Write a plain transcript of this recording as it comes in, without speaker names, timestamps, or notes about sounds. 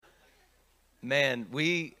Man,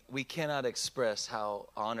 we cannot express how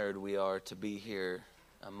honored we are to be here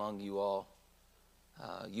among you all.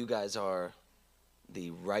 You guys are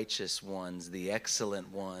the righteous ones, the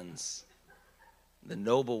excellent ones, the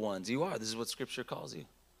noble ones. You are. This is what Scripture calls you.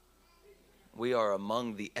 We are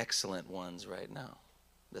among the excellent ones right now,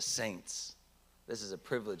 the saints. This is a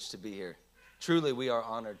privilege to be here. Truly, we are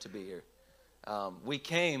honored to be here.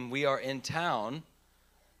 We are in town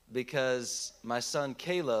because my son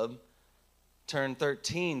Caleb turned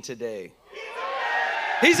 13 today.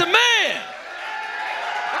 He's a man!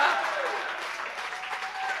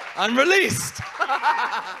 I'm released.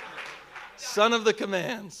 Son of the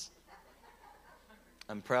commands.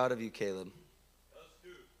 I'm proud of you, Caleb.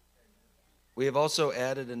 We have also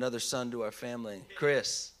added another son to our family.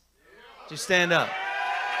 Chris, would you stand up?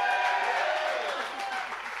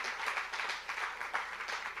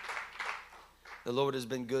 The Lord has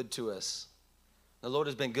been good to us. The Lord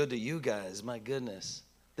has been good to you guys. My goodness.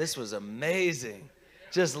 This was amazing.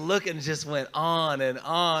 Just looking, just went on and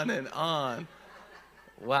on and on.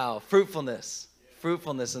 Wow. Fruitfulness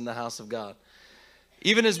in the house of God.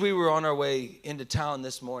 Even as we were on our way into town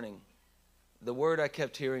this morning, the word I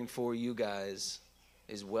kept hearing for you guys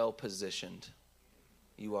is well positioned.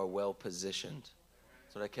 You are well positioned.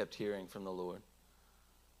 That's what I kept hearing from the Lord.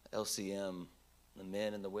 LCM, the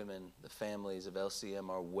men and the women, the families of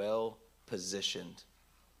LCM are well positioned.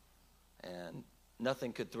 And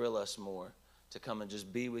nothing could thrill us more to come and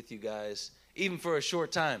just be with you guys, even for a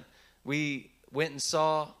short time. We went and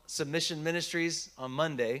saw Submission Ministries on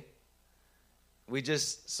Monday. We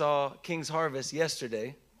just saw King's Harvest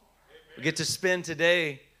yesterday. We get to spend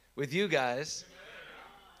today with you guys.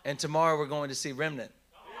 And tomorrow we're going to see Remnant.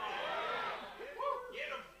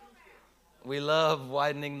 We love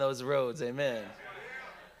widening those roads. Amen.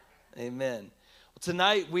 Amen. Well,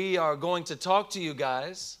 tonight we are going to talk to you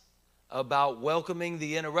guys about welcoming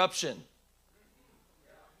the interruption.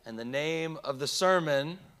 And the name of the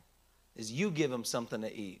sermon is You Give Them Something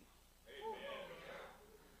to Eat.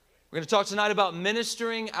 We're going to talk tonight about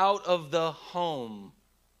ministering out of the home.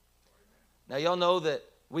 Now, y'all know that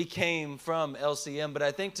we came from LCM, but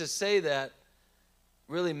I think to say that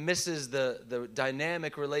really misses the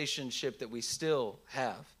dynamic relationship that we still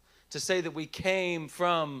have. To say that we came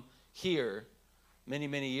from here many,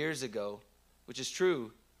 many years ago, which is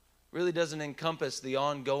true, really doesn't encompass the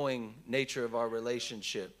ongoing nature of our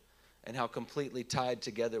relationship and how completely tied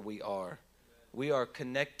together we are. We are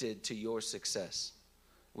connected to your success.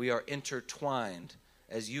 We are intertwined.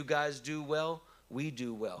 As you guys do well, we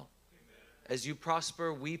do well. As you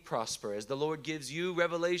prosper, we prosper. As the Lord gives you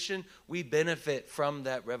revelation, we benefit from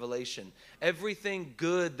that revelation. Everything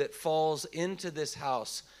good that falls into this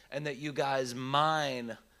house and that you guys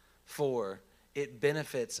mine for, it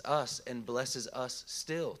benefits us and blesses us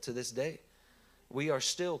still to this day. We are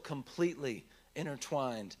still completely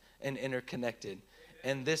intertwined and interconnected.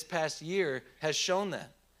 And this past year has shown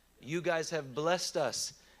that. You guys have blessed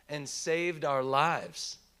us and saved our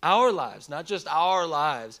lives. Our lives, not just our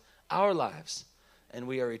lives. And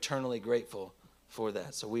we are eternally grateful for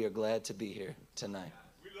that. So we are glad to be here tonight.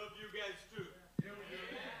 We love you guys too.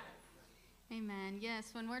 Amen. Yes,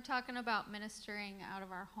 when we're talking about ministering out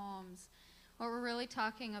of our homes, what we're really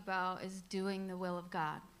talking about is doing the will of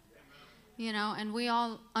God. You know, and we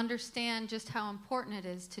all understand just how important it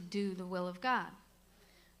is to do the will of God,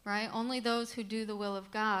 right? Only those who do the will of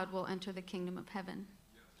God will enter the kingdom of heaven,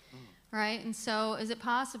 right? And so is it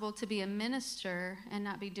possible to be a minister and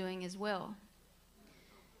not be doing his will?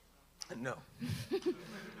 No.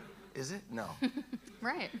 Is it? No.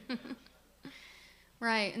 Right.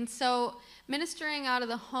 Right. And so ministering out of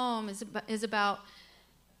the home is about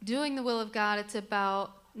doing the will of God. It's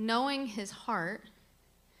about knowing his heart,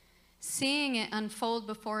 seeing it unfold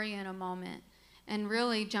before you in a moment, and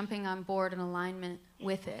really jumping on board in alignment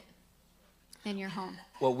with it in your home.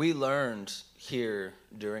 What we learned here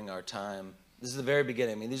during our time, this is the very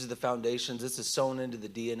beginning. I mean, these are the foundations. This is sewn into the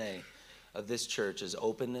DNA of this church, is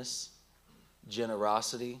openness,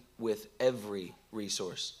 generosity with every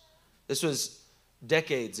resource. This was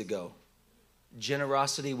decades ago.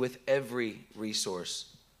 Generosity with every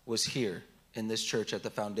resource was here in this church at the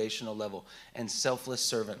foundational level. And selfless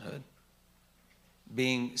servanthood.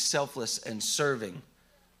 Being selfless and serving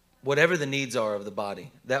whatever the needs are of the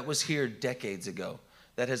body. That was here decades ago.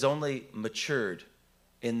 That has only matured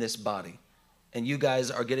in this body. And you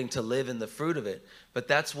guys are getting to live in the fruit of it. But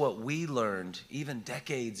that's what we learned even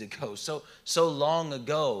decades ago. So long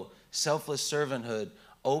ago, selfless servanthood,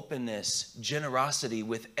 openness, generosity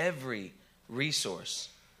with every resource.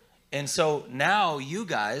 And so now you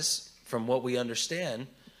guys, from what we understand,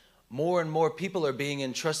 more and more people are being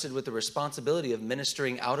entrusted with the responsibility of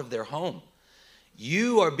ministering out of their home.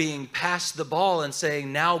 You are being passed the ball and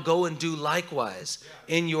saying, now go and do likewise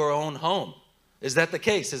in your own home. Is that the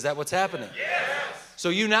case? Is that what's happening? Yes. So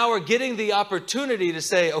you now are getting the opportunity to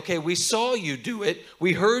say, okay, we saw you do it.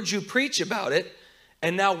 We heard you preach about it.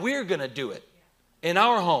 And now we're going to do it in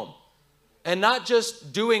our home. And not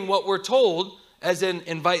just doing what we're told, as in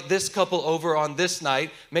invite this couple over on this night,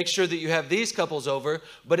 make sure that you have these couples over,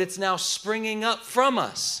 but it's now springing up from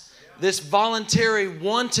us. This voluntary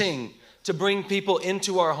wanting to bring people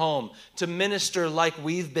into our home, to minister like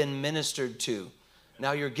we've been ministered to.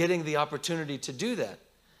 Now you're getting the opportunity to do that.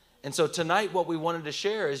 And so tonight what we wanted to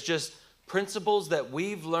share is just principles that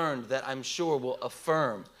we've learned that I'm sure will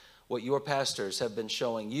affirm what your pastors have been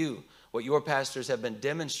showing you, what your pastors have been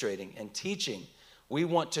demonstrating and teaching. We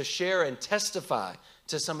want to share and testify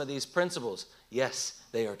to some of these principles. Yes,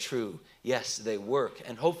 they are true. Yes, they work.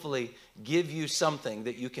 And hopefully give you something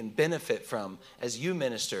that you can benefit from as you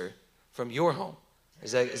minister from your home.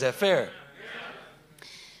 Is that fair?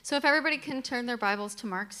 So if everybody can turn their Bibles to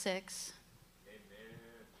Mark 6.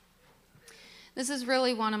 This is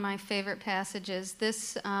really one of my favorite passages.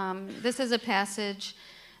 This is a passage,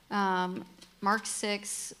 Mark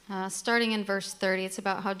 6, starting in verse 30. It's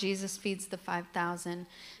about how Jesus feeds the 5,000.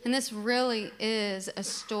 And this really is a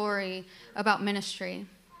story about ministry.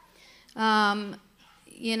 And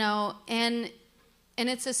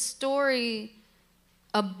it's a story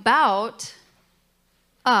about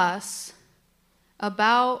us,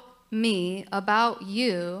 about me, about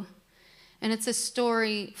you, and it's a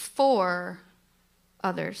story for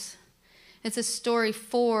others. It's a story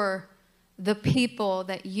for the people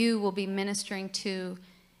that you will be ministering to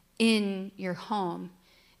in your home,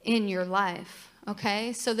 in your life,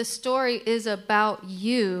 okay? So the story is about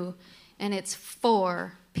you, and it's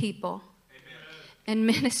for people. Amen. And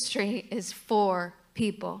ministry is for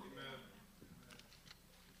people.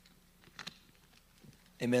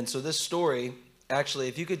 Amen. So this story, actually,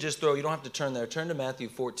 if you could just you don't have to turn there. Turn to Matthew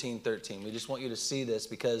 14:13. We just want you to see this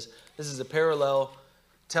because this is a parallel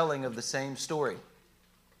telling of the same story.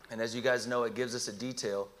 And as you guys know, it gives us a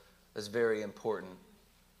detail that's very important.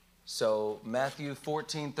 So Matthew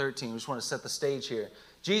 14:13, we just want to set the stage here.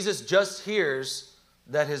 Jesus just hears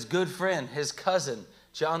that his good friend, his cousin,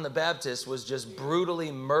 John the Baptist, was just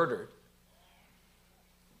brutally murdered.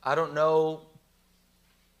 I don't know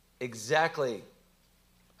exactly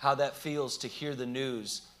how that feels to hear the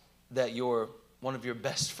news that one of your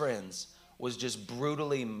best friends was just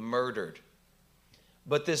brutally murdered.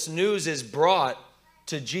 But this news is brought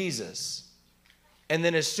to Jesus. And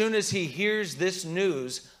then as soon as he hears this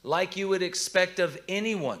news, like you would expect of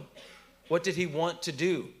anyone, what did he want to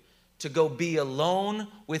do? To go be alone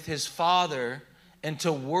with his Father and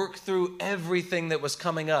to work through everything that was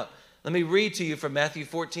coming up. Let me read to you from Matthew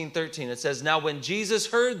 14:13. It says, "Now when Jesus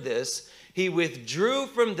heard this, he withdrew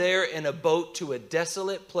from there in a boat to a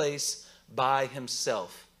desolate place by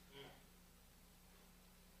himself."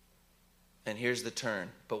 And here's the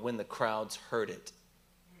turn. "But when the crowds heard it,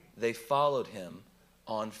 they followed him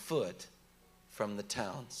on foot from the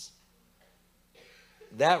towns."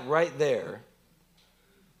 That right there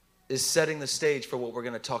is setting the stage for what we're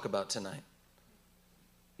going to talk about tonight.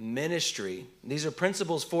 Ministry. These are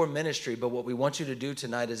principles for ministry, but what we want you to do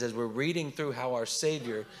tonight is, as we're reading through how our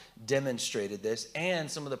Savior demonstrated this and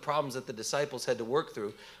some of the problems that the disciples had to work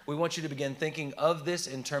through, we want you to begin thinking of this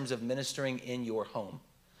in terms of ministering in your home.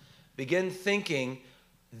 Begin thinking,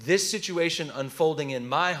 this situation unfolding in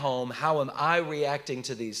my home, how am I reacting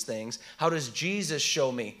to these things? How does Jesus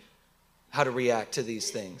show me how to react to these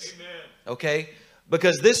things? Amen. Okay?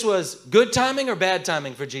 Because this was good timing or bad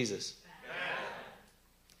timing for Jesus?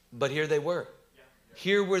 But here they were.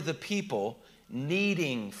 Here were the people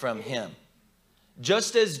needing from him.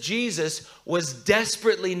 Just as Jesus was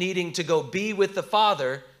desperately needing to go be with the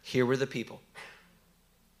Father, here were the people.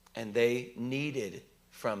 And they needed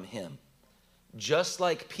from him. Just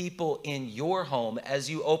like people in your home, as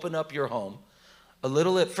you open up your home, a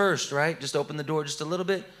little at first, right? Just open the door just a little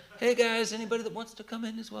bit. Hey guys, anybody that wants to come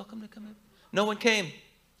in is welcome to come in. No one came.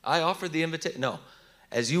 I offered the invitation. No.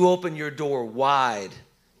 As you open your door wide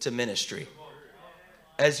to ministry,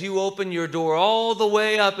 as you open your door all the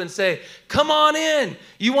way up and say, come on in.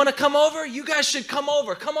 You want to come over? You guys should come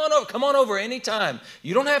over. Come on over. Come on over anytime.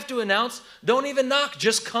 You don't have to announce. Don't even knock.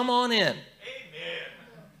 Just come on in. Amen.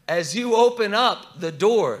 As you open up the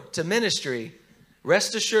door to ministry,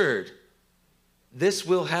 rest assured, this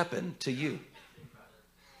will happen to you.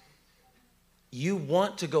 You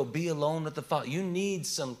want to go be alone with the Father. You need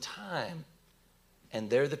some time. And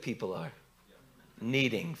there the people are,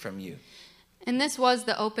 needing from you. And this was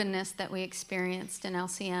the openness that we experienced in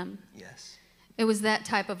LCM. Yes. It was that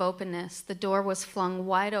type of openness. The door was flung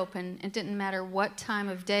wide open. It didn't matter what time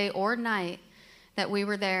of day or night that we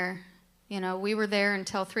were there. You know, we were there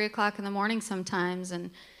until 3 o'clock in the morning sometimes,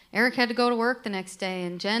 and Eric had to go to work the next day,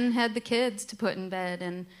 and Jen had the kids to put in bed,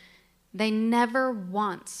 and they never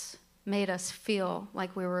once made us feel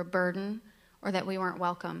like we were a burden or that we weren't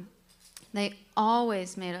welcome. They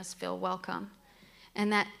always made us feel welcome,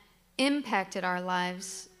 and that impacted our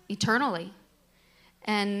lives eternally.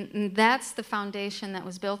 And that's the foundation that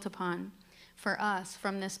was built upon for us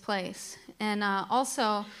from this place. And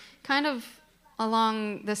also, kind of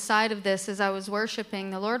along the side of this, as I was worshiping,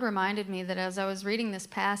 the Lord reminded me that as I was reading this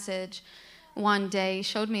passage one day, He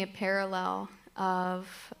showed me a parallel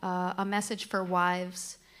of a message for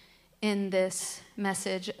wives in this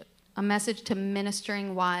message, a message to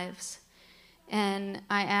ministering wives. And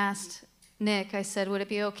I asked Nick, I said, would it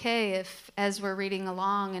be okay if, as we're reading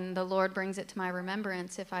along and the Lord brings it to my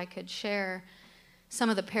remembrance, if I could share some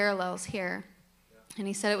of the parallels here? And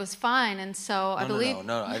he said it was fine, and so I believe...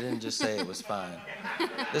 No, I didn't just say it was fine.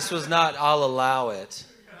 This was not, I'll allow it.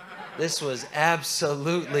 This was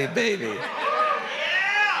absolutely, baby.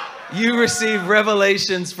 You receive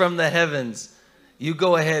revelations from the heavens. You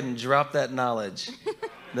go ahead and drop that knowledge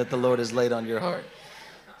that the Lord has laid on your heart.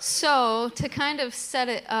 So, to kind of set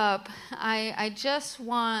it up, I just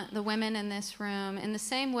want the women in this room, in the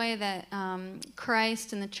same way that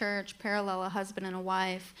Christ and the church parallel a husband and a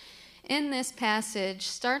wife, in this passage,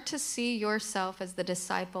 start to see yourself as the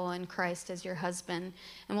disciple and Christ as your husband.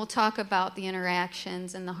 And we'll talk about the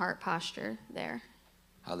interactions and the heart posture there.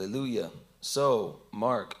 Hallelujah. So,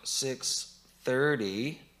 Mark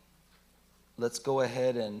 6:30. Let's go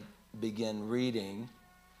ahead and begin reading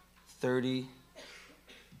 30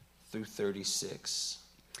 through 36.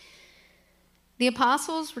 The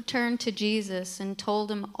apostles returned to Jesus and told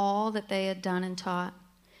him all that they had done and taught.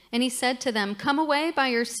 And he said to them, "Come away by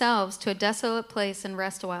yourselves to a desolate place and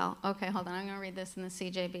rest a while." Okay, hold on. I'm going to read this in the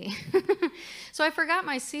CJB. So I forgot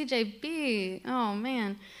my CJB. Oh,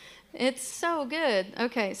 man. It's so good.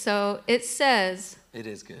 Okay, so it says... It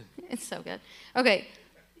is good. It's so good. Okay.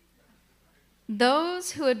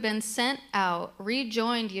 Those who had been sent out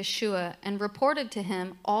rejoined Yeshua and reported to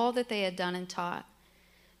him all that they had done and taught.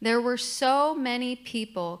 There were so many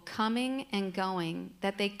people coming and going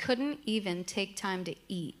that they couldn't even take time to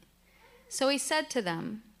eat. So he said to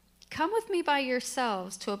them, "Come with me by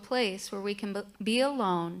yourselves to a place where we can be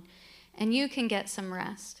alone and you can get some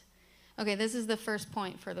rest." Okay, this is the first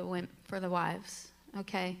point for the wives.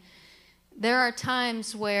 Okay, there are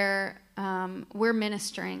times where we're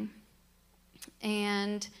ministering,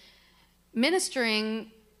 and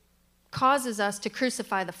ministering causes us to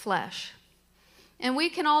crucify the flesh. And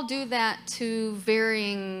we can all do that to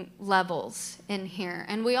varying levels in here.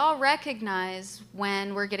 And we all recognize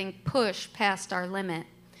when we're getting pushed past our limit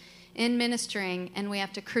in ministering and we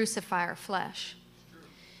have to crucify our flesh.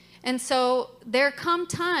 And so there come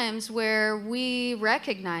times where we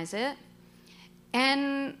recognize it,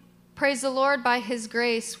 and praise the Lord, by His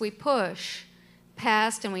grace, we push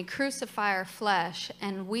past and we crucify our flesh,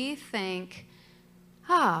 and we think,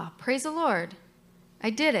 praise the Lord,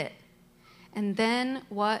 I did it. And then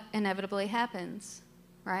what inevitably happens,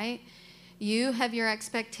 right? You have your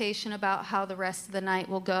expectation about how the rest of the night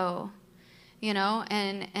will go, you know,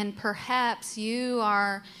 and perhaps you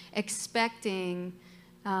are expecting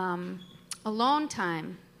alone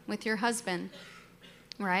time with your husband,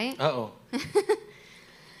 right? Uh-oh.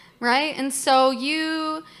 Right? And so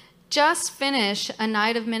you just finish a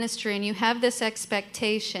night of ministry and you have this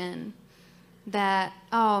expectation that,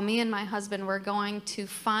 me and my husband, we're going to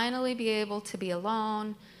finally be able to be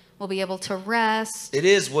alone. We'll be able to rest. It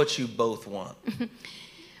is what you both want.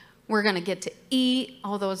 We're going to get to eat.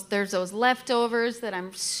 There's those leftovers that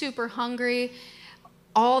I'm super hungry.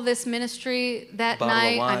 All this ministry that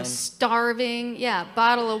night, I'm starving. Yeah,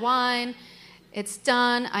 bottle of wine. It's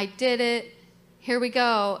done. I did it. Here we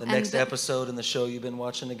go. The next episode in the show you've been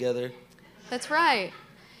watching together. That's right.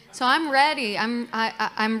 So I'm ready.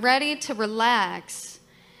 I'm ready to relax.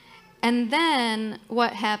 And then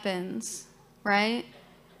what happens, right?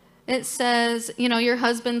 It says, your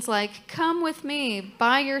husband's like, "Come with me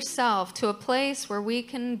by yourself to a place where we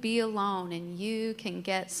can be alone and you can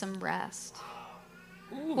get some rest."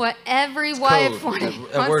 Ooh, what every wife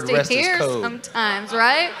wants to hear sometimes,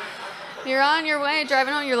 right? You're on your way,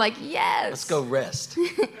 driving home, you're like, yes. Let's go rest.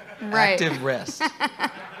 Right. Active rest.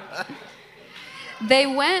 They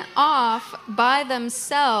went off by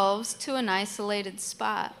themselves to an isolated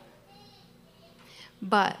spot.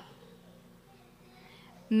 But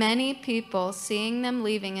Many people, seeing them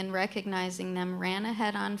leaving and recognizing them, ran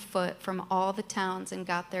ahead on foot from all the towns and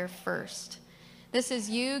got there first. This is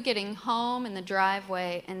you getting home in the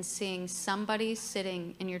driveway and seeing somebody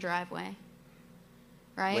sitting in your driveway,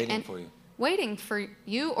 right? Waiting for you. Waiting for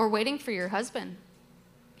you or waiting for your husband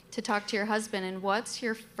to talk to your husband. And what's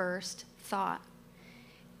your first thought?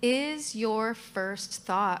 Is your first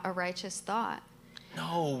thought a righteous thought?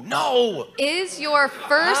 No. Is your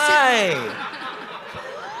first...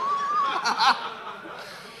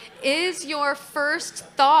 Is your first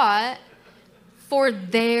thought for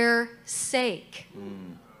their sake?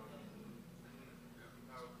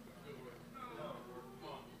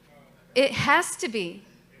 It has to be.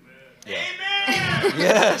 Yeah.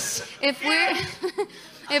 Yes.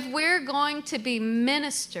 If we're going to be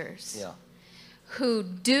ministers, yeah, who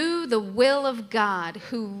do the will of God,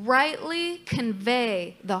 who rightly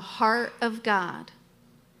convey the heart of God,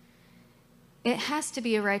 it has to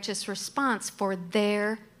be a righteous response for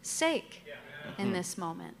their sake in this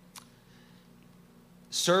moment.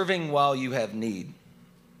 Serving while you have need.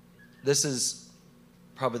 This is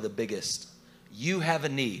probably the biggest. You have a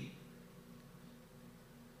need,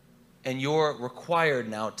 and you're required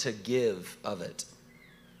now to give of it.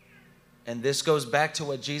 And this goes back to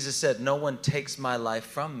what Jesus said, no one takes my life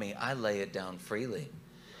from me. I lay it down freely.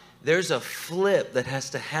 There's a flip that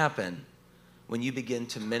has to happen when you begin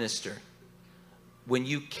to minister. When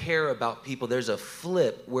you care about people, there's a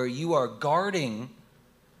flip where you are guarding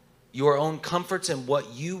your own comforts and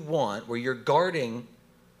what you want, where you're guarding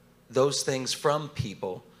those things from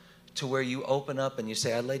people, to where you open up and you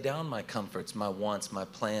say, I lay down my comforts, my wants, my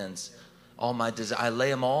plans, all my desires. I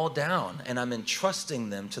lay them all down, and I'm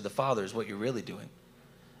entrusting them to the Father is what you're really doing.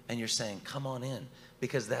 And you're saying, come on in,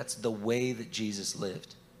 because that's the way that Jesus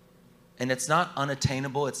lived. And it's not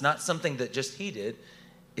unattainable. It's not something that just he did.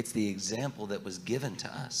 It's the example that was given to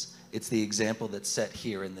us. It's the example that's set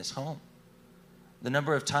here in this home. The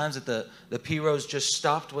number of times that the Piros just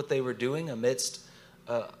stopped what they were doing amidst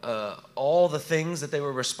all the things that they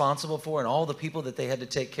were responsible for and all the people that they had to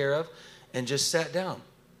take care of, and just sat down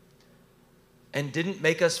and didn't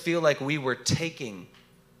make us feel like we were taking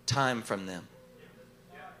time from them,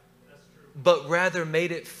 but rather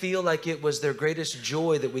made it feel like it was their greatest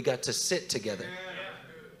joy that we got to sit together,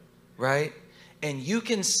 right? And you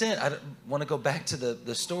can send, I don't want to go back to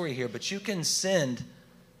the story here, but you can send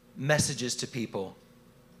messages to people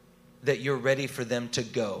that you're ready for them to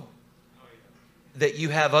go, that you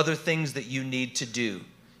have other things that you need to do.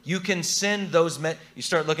 You can send those, you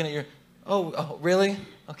start looking at your, oh, really?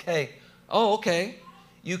 Okay. Oh, okay.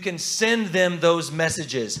 You can send them those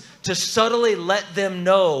messages to subtly let them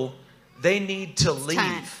know they need to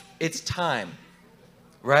leave. It's time,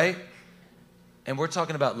 right? And we're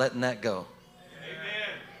talking about letting that go.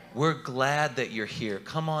 Amen. We're glad that you're here.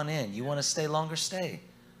 Come on in. You want to stay longer? Stay.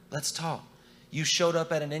 Let's talk. You showed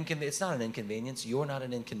up at an inconvenience. It's not an inconvenience. You're not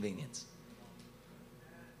an inconvenience.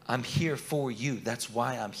 I'm here for you. That's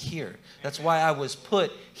why I'm here. That's why I was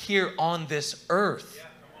put here on this earth.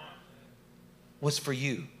 Was for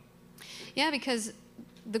you. Yeah, because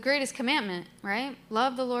the greatest commandment, right?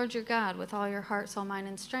 Love the Lord your God with all your heart, soul, mind,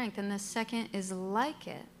 and strength. And the second is like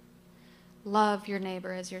it. Love your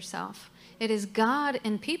neighbor as yourself. It is God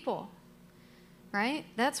and people, right?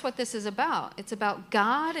 That's what this is about. It's about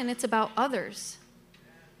God and it's about others,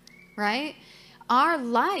 right? Our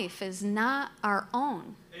life is not our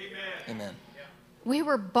own. Amen. We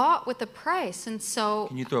were bought with a price, and so...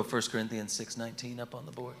 Can you throw 1 Corinthians 6:19 up on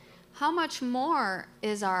the board? How much more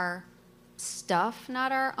is our stuff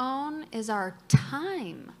not our own? Is our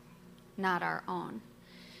time not our own?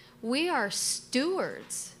 We are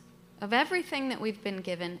stewards of everything that we've been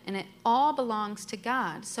given, and it all belongs to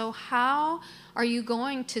God. So how are you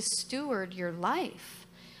going to steward your life?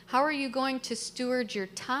 How are you going to steward your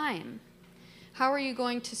time? How are you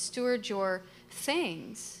going to steward your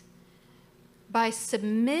things? By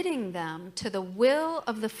submitting them to the will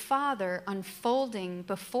of the Father unfolding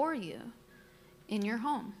before you in your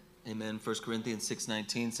home. Amen. 1 Corinthians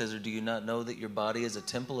 6:19 says, or do you not know that your body is a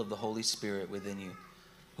temple of the Holy Spirit within you,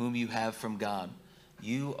 whom you have from God?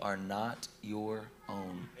 You are not your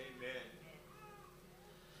own. Amen.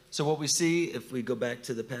 So what we see, if we go back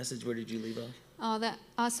to the passage, where did you leave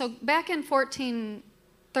off? So back in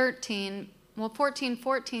 14:13,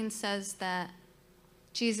 14:14 says that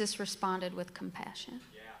Jesus responded with compassion.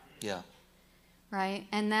 Yeah. Right?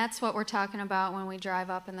 And that's what we're talking about when we drive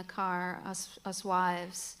up in the car, us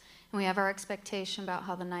wives, and we have our expectation about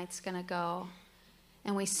how the night's going to go.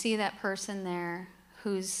 And we see that person there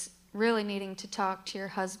who's really needing to talk to your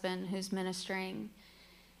husband who's ministering.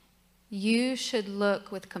 You should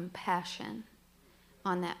look with compassion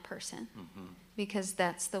on that person, because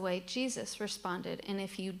that's the way Jesus responded. And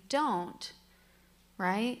if you don't,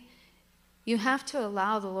 right, you have to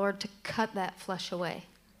allow the Lord to cut that flesh away.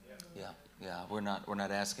 Yeah. We're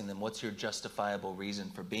not asking them, what's your justifiable reason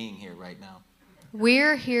for being here right now?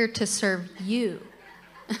 We're here to serve you.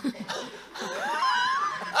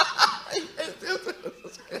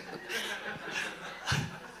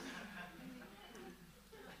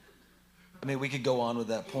 I mean, we could go on with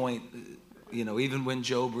that point. You know, even when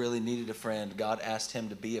Job really needed a friend, God asked him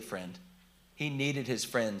to be a friend. He needed his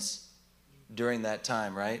friends during that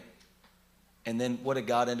time, right? And then what did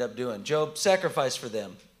God end up doing? Job sacrificed for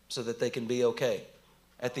them so that they can be okay.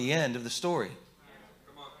 At the end of the story,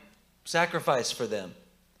 sacrifice for them.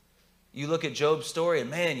 You look at Job's story and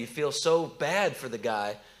man, you feel so bad for the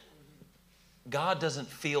guy. God doesn't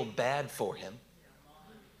feel bad for him.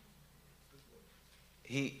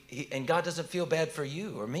 And God doesn't feel bad for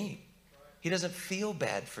you or me. He doesn't feel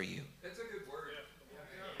bad for you. That's a good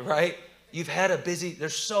word. Right? You've had a busy,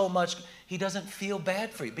 there's so much. He doesn't feel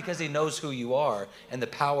bad for you because he knows who you are and the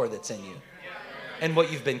power that's in you and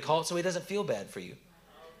what you've been called. So he doesn't feel bad for you.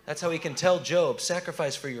 That's how he can tell Job,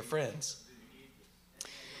 sacrifice for your friends.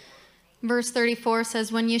 Verse 34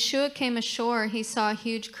 says, when Yeshua came ashore, he saw a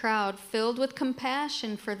huge crowd filled with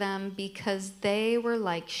compassion for them because they were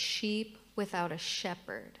like sheep without a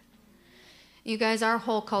shepherd. You guys, our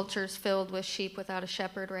whole culture is filled with sheep without a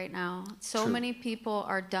shepherd right now. So True. many people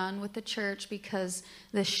are done with the church because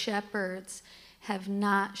the shepherds have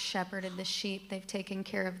not shepherded the sheep. They've taken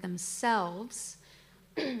care of themselves.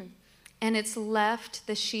 And it's left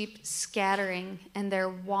the sheep scattering, and they're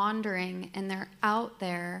wandering, and they're out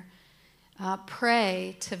there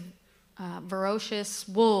prey to ferocious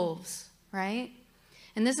wolves, right?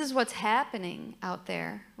 And this is what's happening out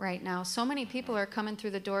there right now. So many people are coming through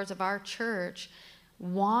the doors of our church,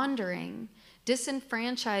 wandering,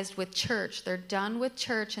 disenfranchised with church. They're done with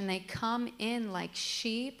church, and they come in like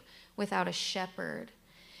sheep without a shepherd.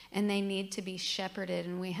 And they need to be shepherded,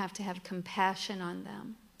 and we have to have compassion on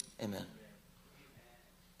them. Amen.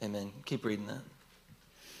 Amen. Keep reading that.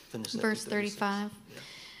 Finish that. Verse 35. Yeah.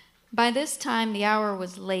 By this time, the hour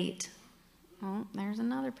was late. Oh, there's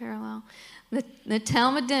another parallel. The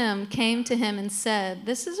Talmudim came to him and said,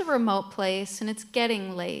 this is a remote place, and it's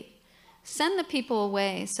getting late. Send the people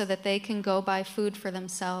away so that they can go buy food for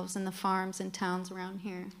themselves in the farms and towns around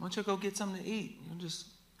here. Why don't you go get something to eat? You'll just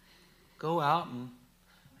go out and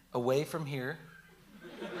away from here.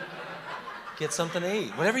 Get something to eat.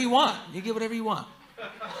 Whatever you want. You get whatever you want.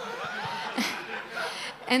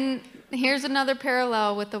 And here's another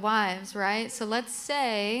parallel with the wives, right? So let's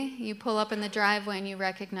say you pull up in the driveway and you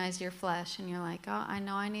recognize your flesh and you're like, oh, I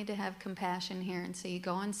know I need to have compassion here. And so you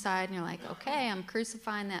go inside and you're like, okay, I'm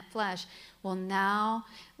crucifying that flesh. Well, now,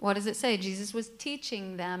 what does it say? Jesus was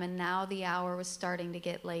teaching them, and now the hour was starting to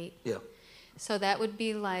get late. Yeah. So that would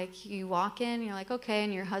be like you walk in, you're like, okay,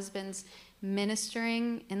 and your husband's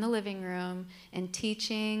ministering in the living room and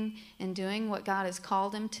teaching and doing what God has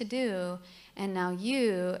called him to do. And now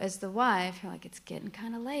you, as the wife, you're like, it's getting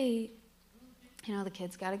kind of late. You know, the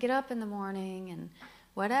kids got to get up in the morning and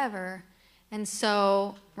whatever. And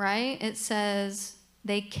so, right, it says,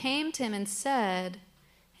 they came to him and said,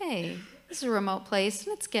 hey, this is a remote place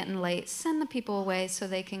and it's getting late. Send the people away so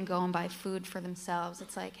they can go and buy food for themselves.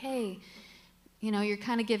 It's like, hey, you know, you're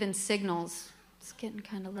kind of giving signals. It's getting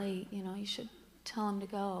kind of late. You know, you should tell them to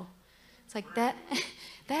go. It's like that.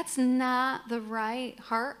 That's not the right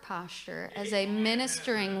heart posture as a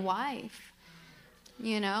ministering wife.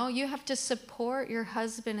 You know, you have to support your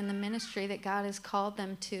husband in the ministry that God has called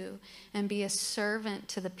them to and be a servant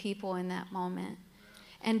to the people in that moment.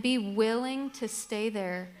 And be willing to stay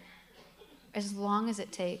there as long as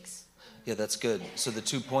it takes. Yeah, that's good. So the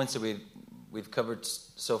 2 points that we've covered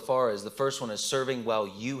so far is the first one is serving while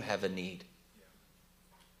you have a need.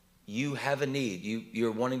 You have a need.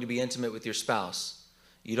 You're wanting to be intimate with your spouse.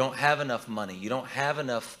 You don't have enough money. You don't have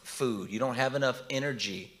enough food. You don't have enough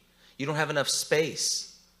energy. You don't have enough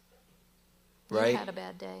space. Right? You've had a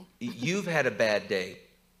bad day. You've had a bad day.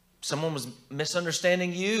 Someone was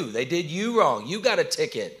misunderstanding you. They did you wrong. You got a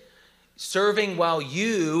ticket. Serving while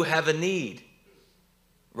you have a need.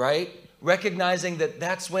 Right? Recognizing that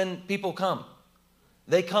that's when people come.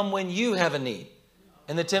 They come when you have a need.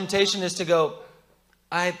 And the temptation is to go,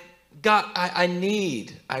 I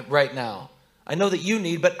need right now. I know that you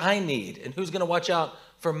need, but I need. And who's going to watch out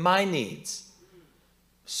for my needs?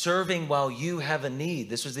 Serving while you have a need.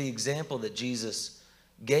 This was the example that Jesus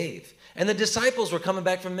gave. And the disciples were coming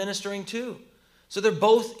back from ministering too. So they're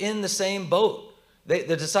both in the same boat.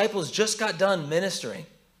 The disciples just got done ministering.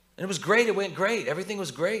 And it was great. It went great. Everything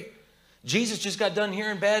was great. Jesus just got done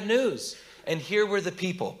hearing bad news, and here were the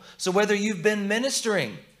people. So whether you've been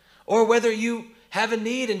ministering or whether you have a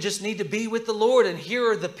need and just need to be with the Lord, and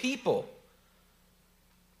here are the people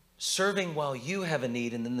serving while you have a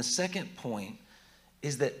need. And then the second point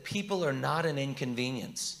is that people are not an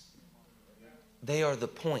inconvenience. They are the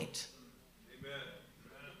point.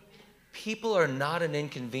 People are not an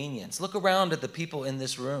inconvenience. Look around at the people in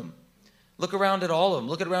this room. Look around at all of them.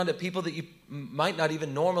 Look around at people that you might not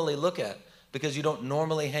even normally look at because you don't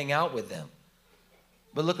normally hang out with them.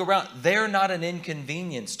 But look around. They're not an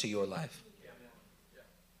inconvenience to your life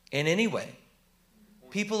in any way.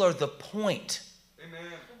 People are the point.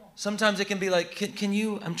 Sometimes it can be like, can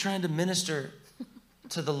you, I'm trying to minister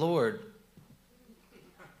to the Lord.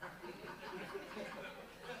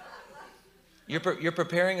 You're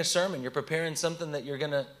preparing a sermon. You're preparing something that you're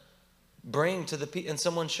going to bring to the people, and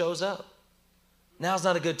someone shows up. Now's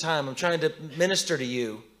not a good time. I'm trying to minister to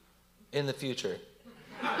you in the future.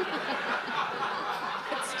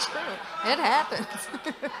 It's true. It happens.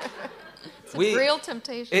 It's a real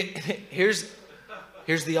temptation. Here's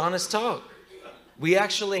the honest talk. We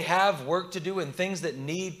actually have work to do and things that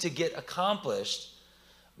need to get accomplished.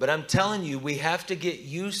 But I'm telling you, we have to get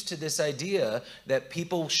used to this idea that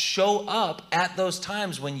people show up at those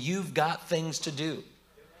times when you've got things to do.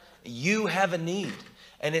 You have a need.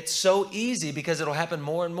 And it's so easy because it'll happen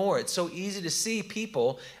more and more. It's so easy to see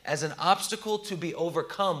people as an obstacle to be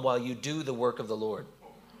overcome while you do the work of the Lord.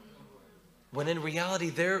 When in reality,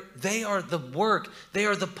 they are the work. They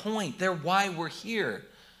are the point. They're why we're here.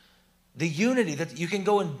 The unity that you can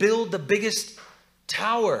go and build the biggest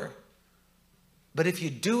tower. But if you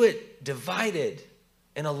do it divided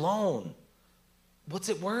and alone, what's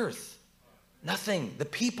it worth? Nothing. The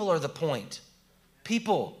people are the point.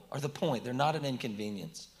 People are the point. They're not an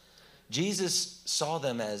inconvenience. Jesus saw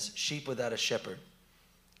them as sheep without a shepherd.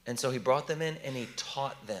 And so he brought them in and he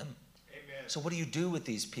taught them. Amen. So what do you do with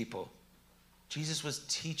these people? Jesus was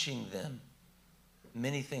teaching them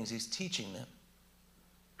many things. He's teaching them.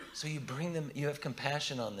 So you bring them, you have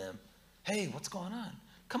compassion on them. Hey, what's going on?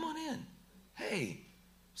 Come on in. Hey,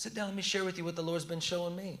 sit down. Let me share with you what the Lord's been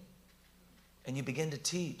showing me. And you begin to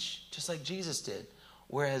teach, just like Jesus did.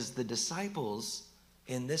 Whereas the disciples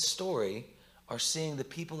in this story are seeing the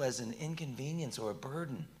people as an inconvenience or a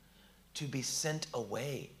burden to be sent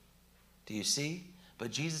away. Do you see?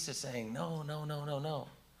 But Jesus is saying, no, no, no, no, no.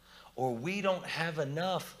 Or we don't have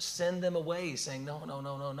enough, send them away. He's saying, no, no,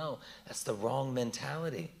 no, no, no. That's the wrong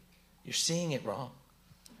mentality. You're seeing it wrong.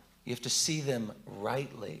 You have to see them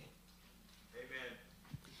rightly. Amen.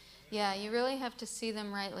 Yeah, you really have to see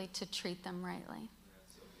them rightly to treat them rightly.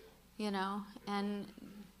 You know, and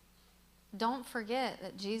don't forget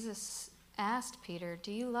that Jesus asked Peter,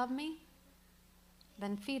 do you love me?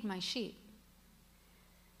 Then feed my sheep.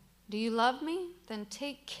 Do you love me? Then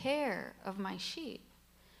take care of my sheep.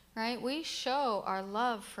 Right? We show our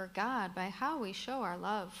love for God by how we show our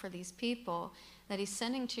love for these people that he's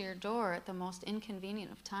sending to your door at the most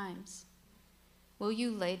inconvenient of times. Will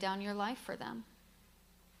you lay down your life for them?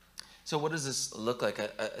 So what does this look like?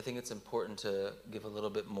 I think it's important to give a little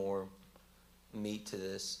bit more meat to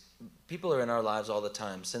this. People are in our lives all the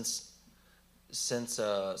time. Since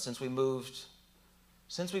we moved,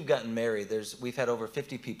 since we've gotten married, we've had over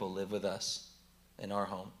 50 people live with us in our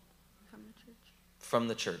home. From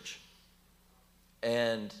the church.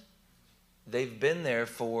 And they've been there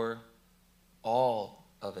for all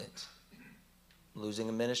of it. Losing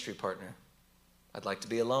a ministry partner. I'd like to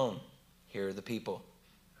be alone. Here are the people.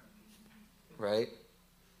 Right?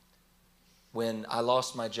 When I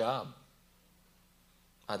lost my job,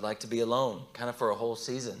 I'd like to be alone, kind of for a whole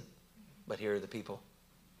season. But here are the people.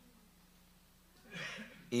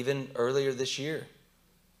 Even earlier this year,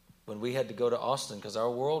 when we had to go to Austin because our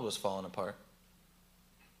world was falling apart.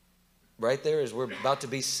 Right there, as we're about to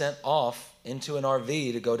be sent off into an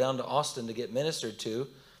RV to go down to Austin to get ministered to,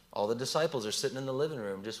 all the disciples are sitting in the living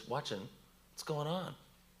room just watching what's going on.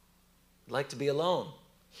 I'd like to be alone.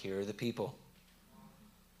 Here are the people.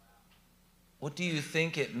 What do you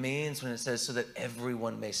think it means when it says so that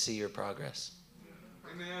everyone may see your progress?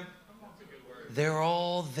 Amen. They're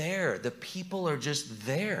all there. The people are just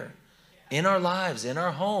there in our lives, in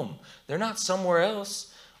our home. They're not somewhere else.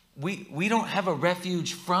 We don't have a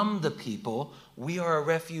refuge from the people. We are a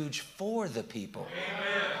refuge for the people.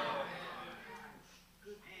 Amen.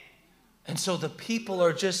 And so the people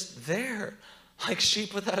are just there, like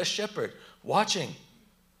sheep without a shepherd, watching.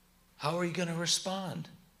 How are you going to respond?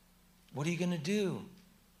 What are you going to do?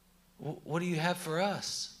 What do you have for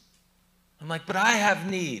us? I'm like, but I have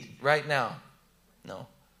need right now. No,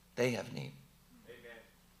 they have need. Amen.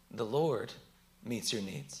 The Lord meets your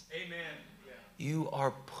needs. Amen. Yeah. You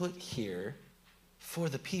are put here for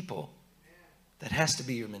the people. That has to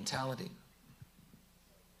be your mentality.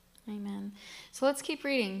 Amen. So let's keep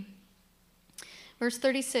reading. Verse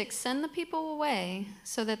 36, send the people away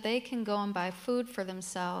so that they can go and buy food for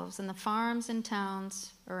themselves in the farms and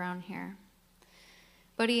towns around here.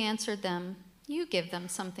 But he answered them, you give them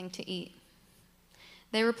something to eat.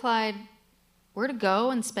 They replied, we're to go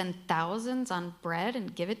and spend thousands on bread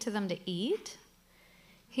and give it to them to eat?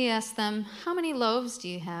 He asked them, how many loaves do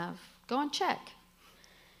you have? Go and check.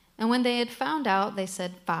 And when they had found out, they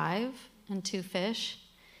said 5 and 2 fish.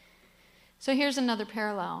 So here's another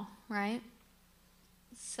parallel, right?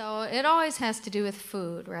 So it always has to do with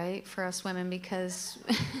food, right, for us women, because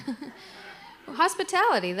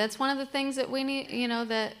hospitality, that's one of the things that we need,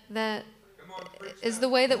 that is the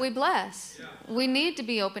way that we bless. We need to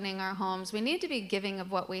be opening our homes. We need to be giving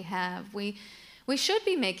of what we have. We should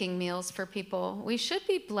be making meals for people. We should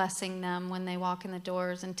be blessing them when they walk in the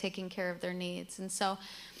doors and taking care of their needs. And so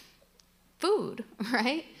food,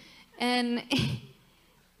 right? And,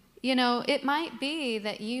 it might be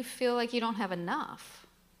that you feel like you don't have enough.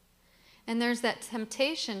 And there's that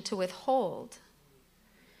temptation to withhold,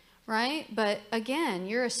 right? But again,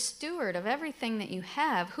 you're a steward of everything that you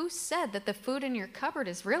have. Who said that the food in your cupboard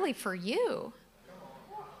is really for you?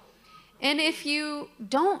 And if you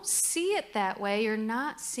don't see it that way, you're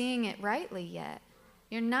not seeing it rightly yet.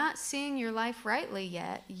 You're not seeing your life rightly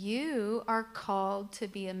yet. You are called to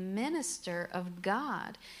be a minister of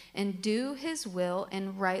God and do his will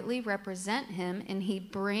and rightly represent him. And he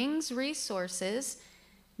brings resources,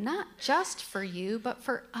 not just for you, but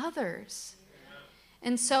for others.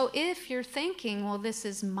 And so if you're thinking, well, this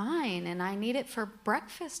is mine and I need it for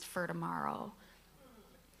breakfast for tomorrow,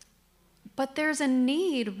 but there's a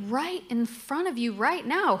need right in front of you right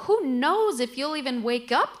now. Who knows if you'll even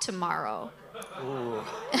wake up tomorrow?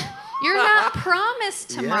 You're not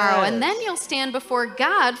promised tomorrow, Yes. and then you'll stand before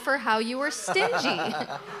God for how you were stingy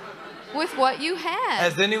with what you had.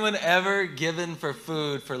 Has anyone ever given for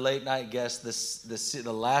food for late night guests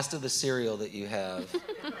the last of the cereal that you have?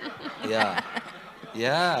 Yeah.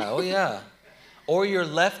 Yeah. Oh, yeah. Or your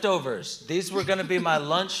leftovers. These were going to be my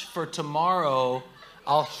lunch for tomorrow.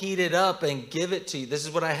 I'll heat it up and give it to you. This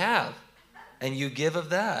is what I have. And you give of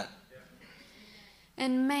that.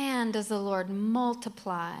 And man, does the Lord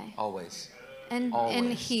multiply. Always. And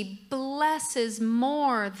Always. he blesses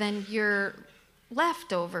more than your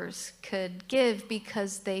leftovers could give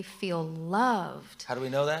because they feel loved. How do we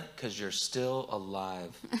know that? Because you're still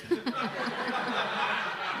alive.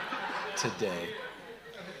 Today.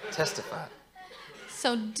 Testify.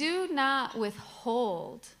 So do not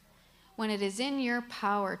withhold when it is in your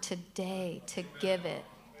power today to give it.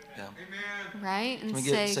 Yeah. Right? And Can we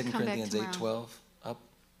say, get 2 come back Corinthians tomorrow. 8:12 up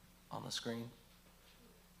on the screen?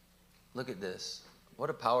 Look at this. What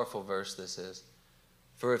a powerful verse this is.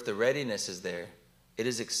 For if the readiness is there, it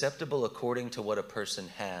is acceptable according to what a person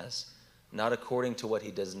has, not according to what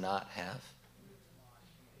he does not have.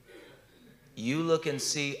 You look and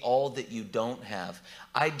see all that you don't have.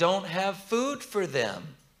 I don't have food for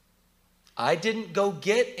them. I didn't go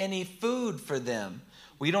get any food for them.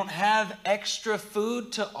 We don't have extra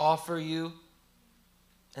food to offer you,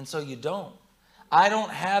 and so you don't. I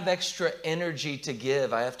don't have extra energy to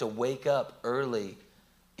give. I have to wake up early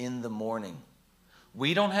in the morning.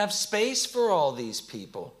 We don't have space for all these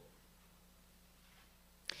people.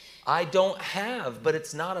 I don't have, but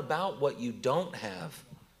it's not about what you don't have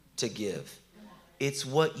to give. It's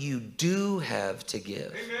what you do have to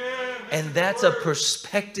give. Amen. And that's a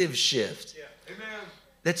perspective shift. Yeah. Amen.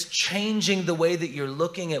 That's changing the way that you're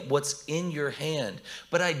looking at what's in your hand.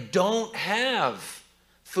 But I don't have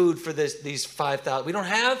food for these 5,000. We don't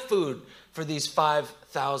have food for these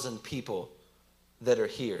 5,000 people that are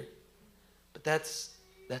here. But that's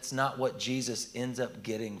not what Jesus ends up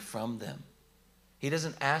getting from them. He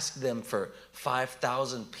doesn't ask them for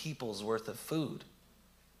 5,000 people's worth of food.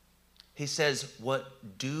 He says,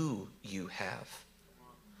 what do you have?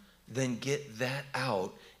 Then get that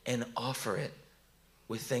out and offer it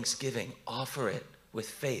with thanksgiving. Offer it with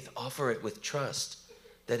faith. Offer it with trust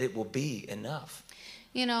that it will be enough.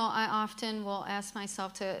 You know, I often will ask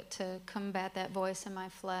myself to combat that voice in my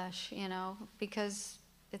flesh, because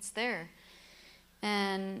it's there.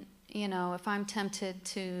 And, if I'm tempted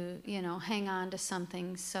to, hang on to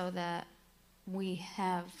something so that we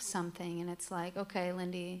have something, and it's like, okay,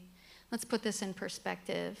 Lyndie, let's put this in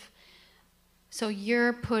perspective. So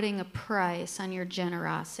you're putting a price on your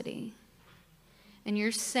generosity. And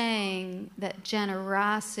you're saying that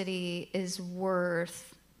generosity is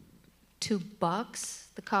worth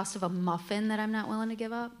 $2, the cost of a muffin that I'm not willing to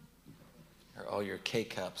give up? Or all your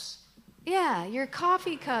K-cups. Yeah, your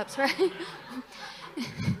coffee cups, right?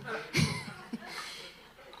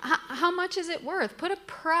 How much is it worth? Put a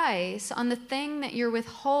price on the thing that you're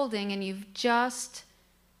withholding, and you've just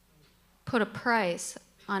put a price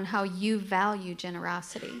on how you value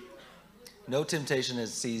generosity. No temptation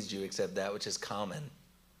has seized you except that which is common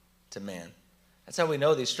to man. That's how we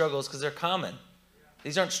know these struggles, because they're common.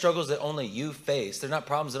 These aren't struggles that only you face. They're not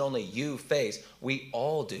problems that only you face. We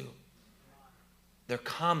all do. They're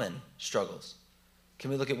common struggles. Can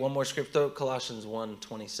we look at one more script? Throw Colossians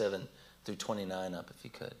 1:27 through 29 up if you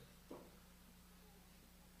could.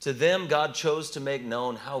 To them God chose to make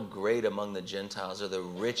known how great among the Gentiles are the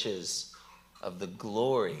riches of the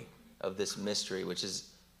glory of this mystery, which is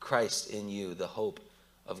Christ in you, the hope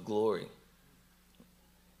of glory.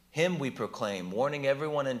 Him we proclaim, warning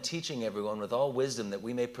everyone and teaching everyone with all wisdom, that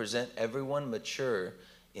we may present everyone mature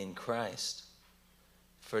in Christ.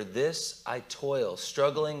 For this I toil,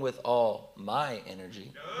 struggling with all my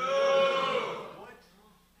energy.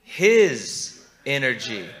 His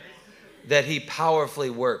energy that he powerfully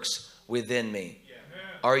works within me.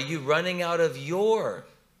 Are you running out of your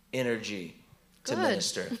energy to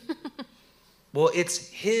minister? Well, it's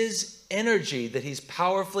his energy that he's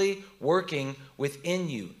powerfully working within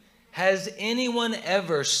you. Has anyone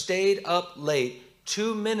ever stayed up late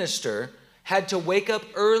to minister, had to wake up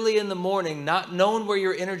early in the morning, not knowing where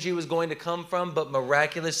your energy was going to come from, but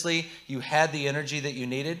miraculously you had the energy that you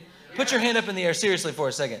needed? Put your hand up in the air seriously for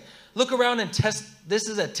a second. Look around and test. This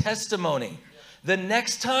is a testimony. The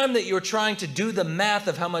next time that you're trying to do the math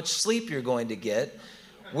of how much sleep you're going to get,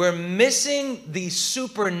 we're missing the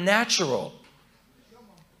supernatural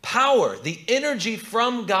power, the energy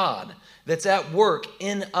from God that's at work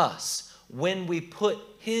in us when we put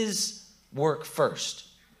his work first.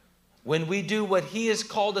 When we do what he has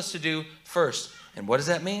called us to do first. And what does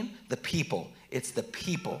that mean? The people. It's the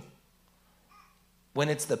people. When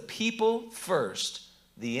it's the people first,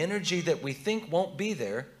 the energy that we think won't be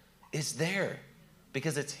there is there,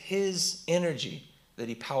 because it's his energy that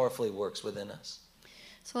he powerfully works within us.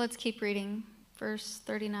 So let's keep reading. Verse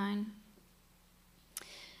 39.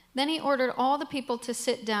 Then he ordered all the people to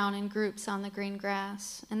sit down in groups on the green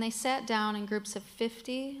grass, and they sat down in groups of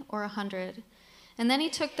 50 or 100. And then he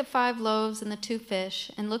took the 5 loaves and the 2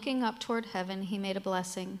 fish, and looking up toward heaven, he made a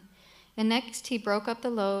blessing. And next he broke up the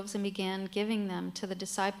loaves and began giving them to the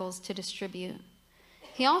disciples to distribute.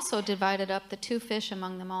 He also divided up the 2 fish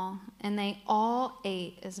among them all, and they all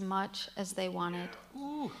ate as much as they wanted.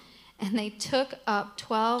 Ooh. And they took up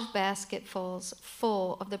 12 basketfuls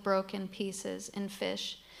full of the broken pieces and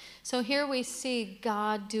fish. So here we see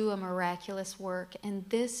God do a miraculous work, and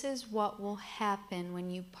this is what will happen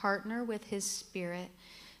when you partner with his Spirit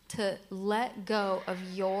to let go of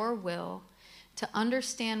your will, to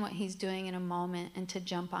understand what he's doing in a moment, and to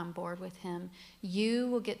jump on board with him. You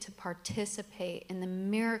will get to participate in the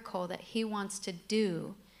miracle that he wants to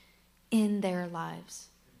do in their lives.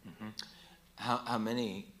 Mm-hmm. How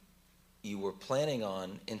many you were planning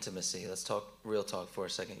on intimacy? Let's talk real talk for a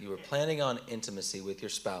second. You were planning on intimacy with your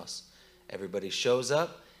spouse. Everybody shows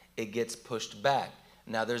up. It gets pushed back.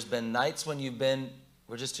 Now, there's been nights when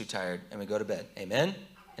we're just too tired, and we go to bed. Amen?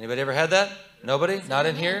 Anybody ever had that? Nobody? Not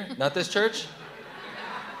in here? Not this church?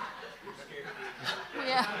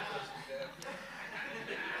 Yeah.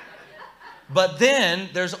 But then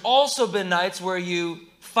there's also been nights where you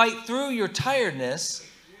fight through your tiredness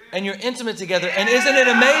and you're intimate together. And isn't it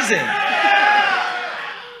amazing?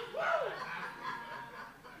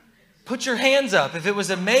 Put your hands up if it was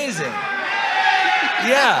amazing.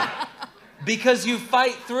 Yeah. Because you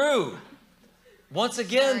fight through. Once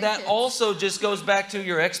again, that also just goes back to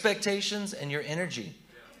your expectations and your energy,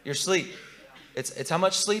 your sleep. It's how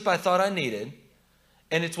much sleep I thought I needed,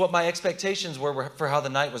 and it's what my expectations were for how the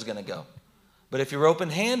night was going to go. But if you're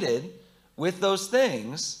open-handed with those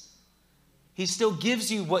things, he still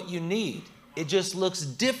gives you what you need. It just looks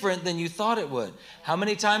different than you thought it would. How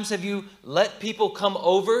many times have you let people come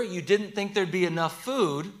over? You didn't think there'd be enough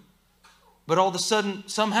food, but all of a sudden,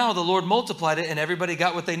 somehow the Lord multiplied it and everybody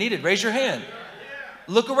got what they needed. Raise your hand.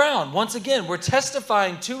 Look around. Once again, we're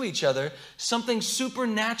testifying to each other. Something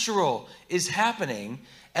supernatural is happening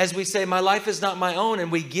as we say, my life is not my own,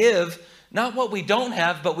 and we give not what we don't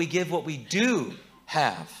have, but we give what we do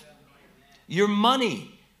have. Your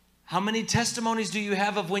money. How many testimonies do you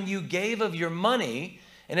have of when you gave of your money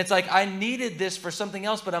and it's like, I needed this for something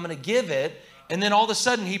else, but I'm going to give it, and then all of a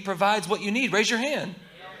sudden he provides what you need? Raise your hand.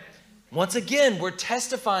 Once again, we're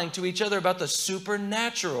testifying to each other about the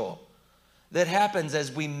supernatural that happens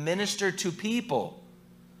as we minister to people,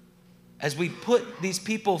 as we put these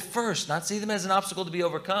people first, not see them as an obstacle to be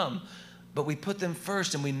overcome, but we put them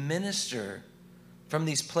first and we minister from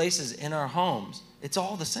these places in our homes. It's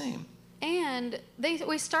all the same. And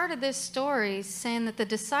we started this story saying that the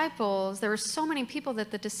disciples, there were so many people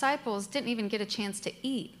that the disciples didn't even get a chance to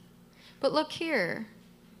eat. But look here.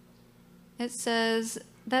 It says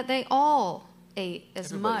that they all ate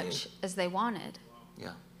as much as they wanted.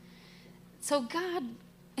 Yeah. So God,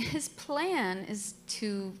 his plan is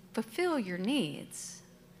to fulfill your needs,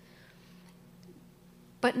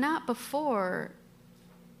 but not before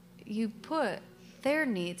you put their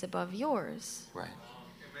needs above yours. Right.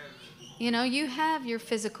 You know, you have your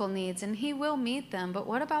physical needs, and he will meet them, but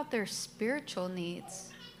what about their spiritual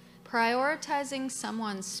needs? Prioritizing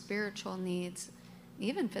someone's spiritual needs,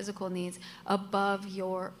 even physical needs, above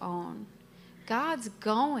your own. God's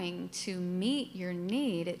going to meet your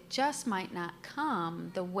need. It just might not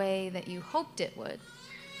come the way that you hoped it would.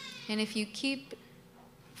 And if you keep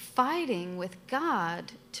fighting with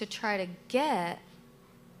God to try to get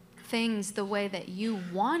things the way that you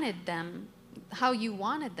wanted them, how you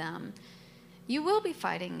wanted them, you will be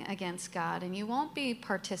fighting against God, and you won't be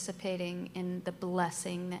participating in the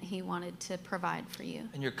blessing that he wanted to provide for you.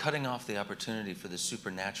 And you're cutting off the opportunity for the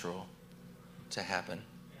supernatural to happen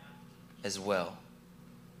as well.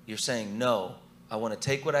 You're saying, no, I want to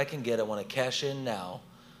take what I can get. I want to cash in now.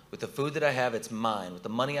 With the food that I have, it's mine. With the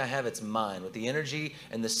money I have, it's mine. With the energy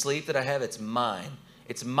and the sleep that I have, it's mine.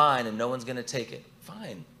 It's mine, and no one's going to take it.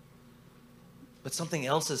 Fine. But something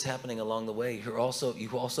else is happening along the way. You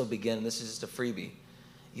also begin, and this is just a freebie,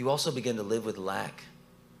 you also begin to live with lack.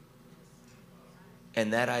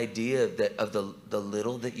 And that idea of the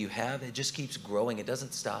little that you have, it just keeps growing. It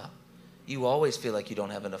doesn't stop. You always feel like you don't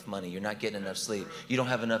have enough money. You're not getting enough sleep. You don't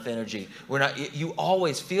have enough energy. You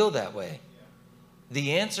always feel that way.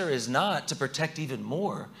 The answer is not to protect even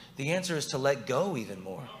more. The answer is to let go even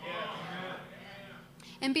more.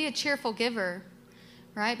 And be a cheerful giver.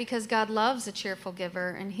 Right? Because God loves a cheerful giver,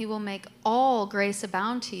 and he will make all grace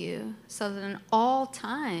abound to you, so that in all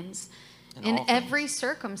times, in every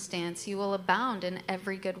circumstance, you will abound in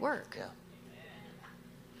every good work. Yeah.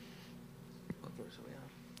 What verse are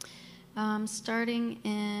we on? Starting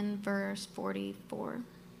in verse 44.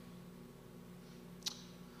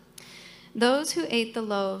 Those who ate the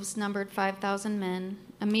loaves numbered 5,000 men.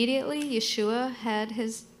 Immediately, Yeshua had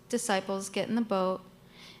his disciples get in the boat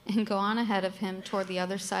and go on ahead of him toward the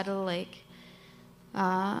other side of the lake,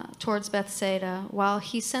 towards Bethsaida, while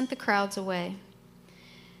he sent the crowds away.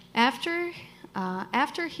 After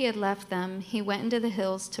he had left them, he went into the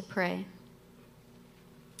hills to pray.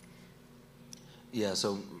 Yeah,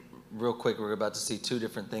 so real quick, we're about to see two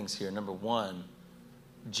different things here. Number one,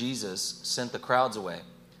 Jesus sent the crowds away.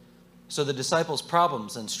 So the disciples'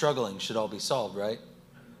 problems and struggling should all be solved, right?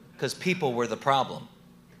 Because people were the problem.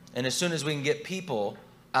 And as soon as we can get people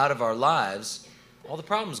out of our lives, all the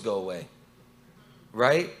problems go away,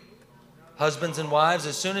 right? Husbands and wives,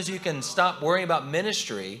 as soon as you can stop worrying about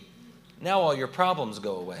ministry, now all your problems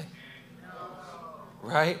go away,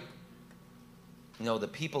 right? No, the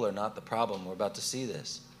people are not the problem. We're about to see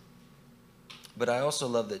this. But I also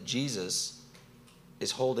love that Jesus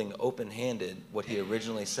is holding open-handed what he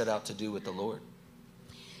originally set out to do with the Lord.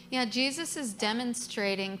 Yeah, Jesus is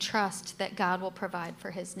demonstrating trust that God will provide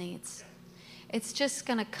for his needs. It's just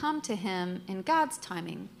going to come to him in God's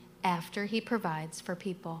timing after he provides for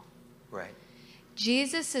people. Right.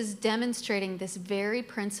 Jesus is demonstrating this very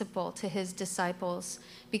principle to his disciples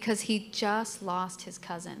because he just lost his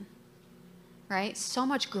cousin, right? So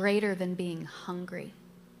much greater than being hungry,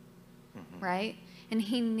 right? And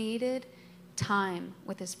he needed time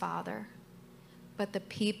with his father. But the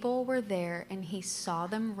people were there, and he saw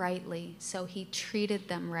them rightly, so he treated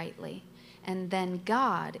them rightly. And then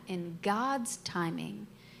God, in God's timing,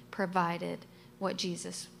 provided what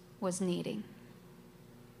Jesus was needing.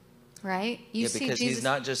 Right? You see because Jesus, he's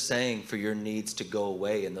not just saying for your needs to go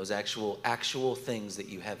away and those actual things that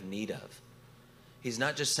you have need of. He's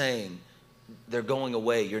not just saying they're going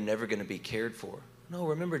away, you're never going to be cared for. No,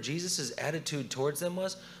 remember, Jesus' attitude towards them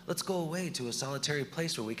was, let's go away to a solitary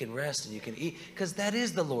place where we can rest and you can eat. Because that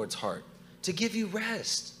is the Lord's heart, to give you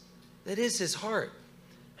rest. That is his heart.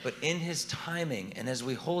 But in his timing, and as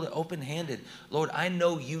we hold it open-handed, Lord, I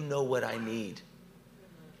know you know what I need.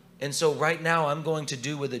 And so right now, I'm going to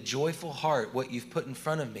do with a joyful heart what you've put in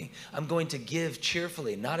front of me. I'm going to give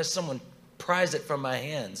cheerfully, not as someone pries it from my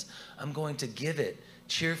hands. I'm going to give it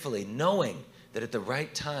cheerfully, knowing that at the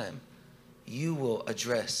right time, you will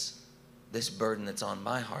address this burden that's on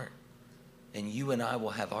my heart. And you and I will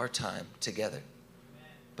have our time together.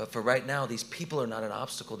 But for right now, these people are not an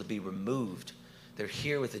obstacle to be removed. They're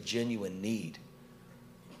here with a genuine need.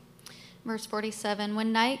 Verse 47,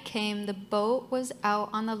 when night came, the boat was out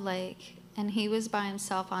on the lake, and he was by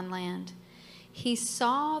himself on land. He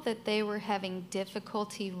saw that they were having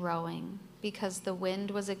difficulty rowing because the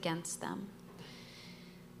wind was against them.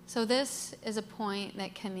 So this is a point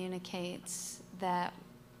that communicates that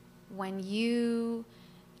when you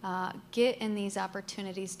get in these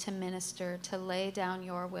opportunities to minister, to lay down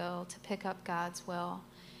your will, to pick up God's will,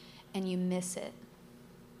 and you miss it,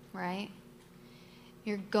 right?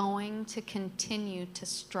 You're going to continue to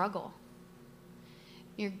struggle.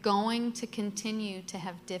 You're going to continue to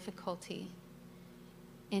have difficulty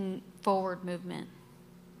in forward movement.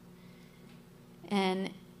 And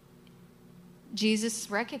Jesus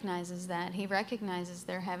recognizes that. He recognizes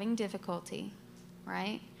they're having difficulty,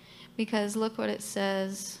 right? Because look what it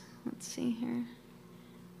says. Let's see here.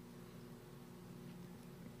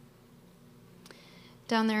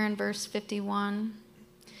 Down there in verse 51.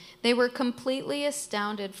 They were completely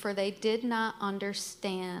astounded, for they did not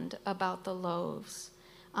understand about the loaves.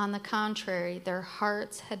 On the contrary, their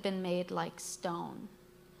hearts had been made like stone.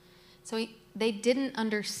 So they didn't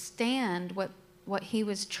understand what he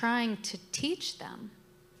was trying to teach them.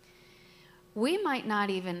 We might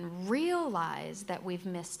not even realize that we've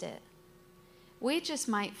missed it. We just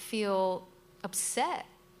might feel upset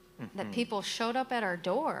that people showed up at our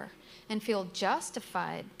door and feel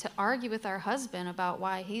justified to argue with our husband about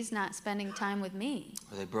why he's not spending time with me.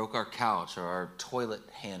 Or they broke our couch or our toilet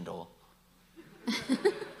handle.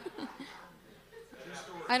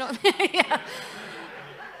 I don't yeah.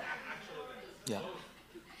 Yeah.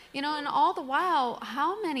 You know, and all the while,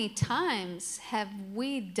 how many times have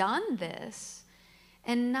we done this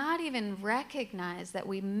and not even recognized that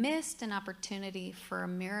we missed an opportunity for a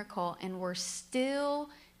miracle, and we're still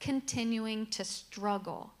continuing to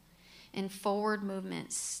struggle in forward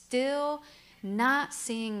movement, still not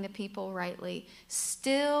seeing the people rightly,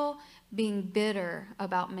 still being bitter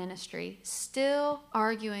about ministry, still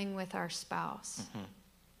arguing with our spouse,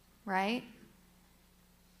 right?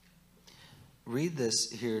 Read this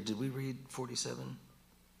here. Did we read 47?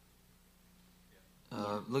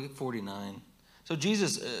 Look at 49. So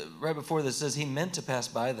Jesus, right before this, says he meant to pass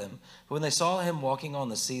by them. But when they saw him walking on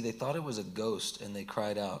the sea, they thought it was a ghost, and they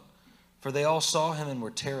cried out. For they all saw him and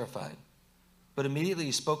were terrified. But immediately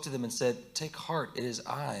he spoke to them and said, "Take heart, it is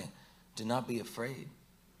I. Do not be afraid."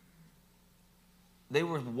 They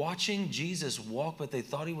were watching Jesus walk, but they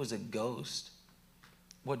thought he was a ghost.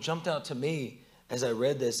 What jumped out to me as I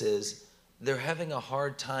read this is they're having a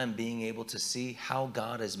hard time being able to see how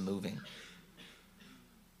God is moving.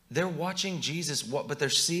 They're watching Jesus walk, but they're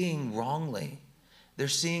seeing wrongly. They're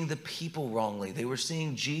seeing the people wrongly. They were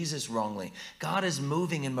seeing Jesus wrongly. God is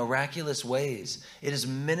moving in miraculous ways. It is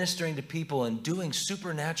ministering to people and doing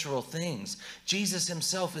supernatural things. Jesus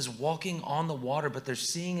himself is walking on the water, but they're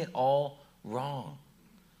seeing it all wrong.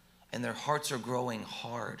 And their hearts are growing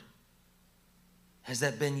hard. Has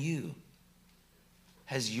that been you?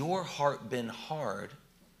 Has your heart been hard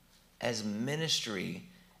as ministry,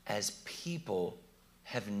 as people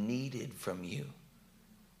have needed from you?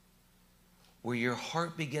 Where your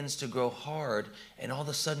heart begins to grow hard and all of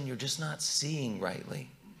a sudden you're just not seeing rightly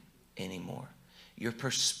anymore. Your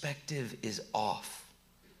perspective is off.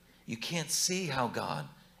 You can't see how God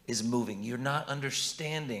is moving. You're not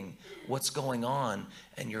understanding what's going on,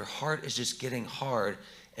 and your heart is just getting hard,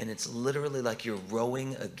 and it's literally like you're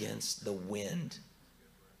rowing against the wind,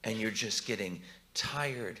 and you're just getting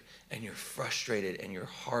tired, and you're frustrated, and your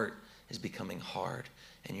heart is becoming hard,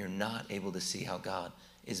 and you're not able to see how God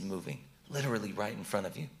is moving, literally right in front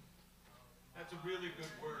of you. That's a really good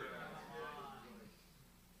word.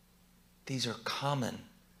 These are common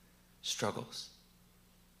struggles.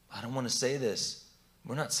 I don't want to say this.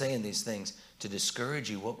 We're not saying these things to discourage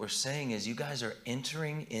you. What we're saying is you guys are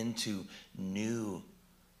entering into new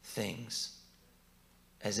things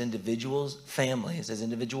as individuals, families, as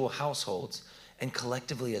individual households, and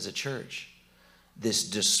collectively as a church. This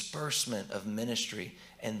disbursement of ministry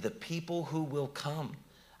and the people who will come.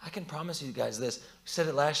 I can promise you guys this. We said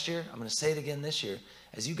it last year. I'm going to say it again this year.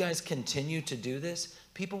 As you guys continue to do this,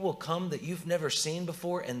 people will come that you've never seen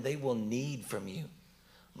before, and they will need from you.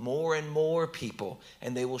 More and more people,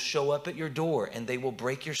 and they will show up at your door, and they will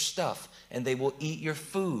break your stuff, and they will eat your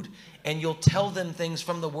food, and you'll tell them things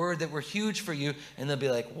from the word that were huge for you, and they'll be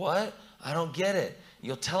like, "What? I don't get it."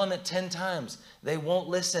 You'll tell them it 10 times. They won't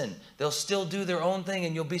listen. They'll still do their own thing,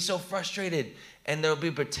 and you'll be so frustrated, and there'll be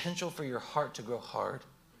potential for your heart to grow hard.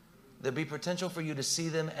 There'll be potential for you to see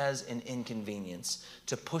them as an inconvenience,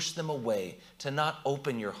 to push them away, to not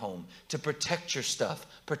open your home, to protect your stuff,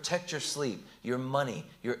 protect your sleep, your money,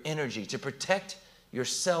 your energy, to protect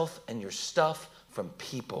yourself and your stuff from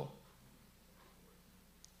people.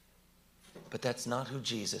 But that's not who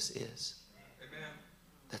Jesus is. Amen.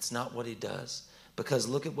 That's not what he does. Because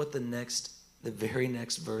look at what the very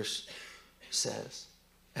next verse says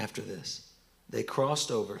after this. They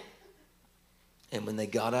crossed over, and when they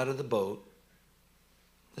got out of the boat,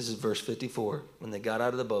 this is verse 54, when they got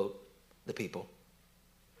out of the boat, the people.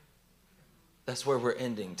 That's where we're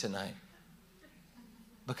ending tonight.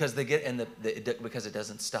 Because because it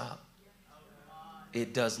doesn't stop.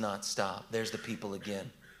 It does not stop. There's the people again.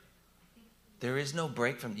 There is no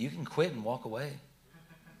break from, you can quit and walk away.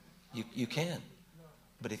 You can.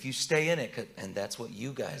 But if you stay in it, and that's what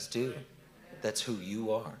you guys do, that's who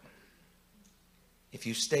you are. If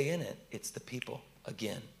you stay in it, it's the people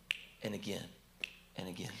again and again and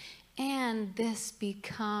again. And this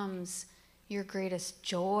becomes your greatest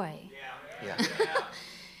joy. Yeah.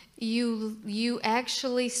 You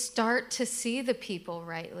actually start to see the people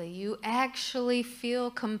rightly. You actually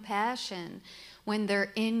feel compassion when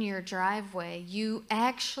they're in your driveway. You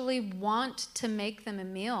actually want to make them a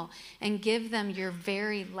meal and give them your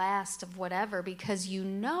very last of whatever, because you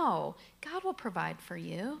know God will provide for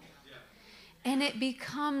you. And it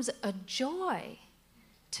becomes a joy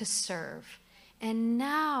to serve. And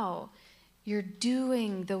now you're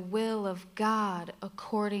doing the will of God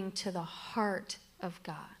according to the heart of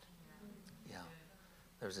God. Yeah.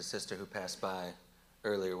 There was a sister who passed by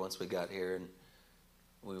earlier once we got here, and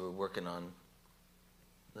we were working on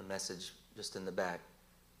the message just in the back.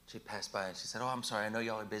 She passed by and she said, "Oh, I'm sorry, I know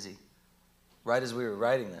y'all are busy." Right as we were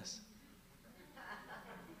writing this.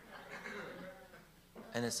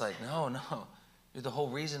 And it's like, no, you're the whole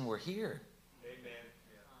reason we're here.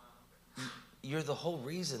 Amen. You're the whole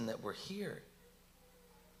reason that we're here.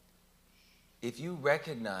 If you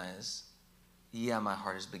recognize, yeah, my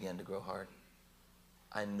heart has begun to grow hard.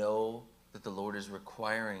 I know that the Lord is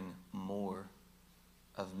requiring more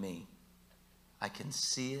of me. I can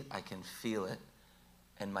see it, I can feel it,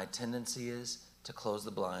 and my tendency is to close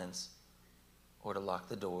the blinds, or to lock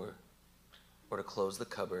the door, or to close the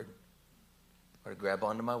cupboard, or to grab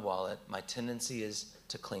onto my wallet. My tendency is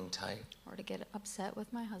to cling tight. Or to get upset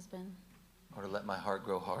with my husband. Or to let my heart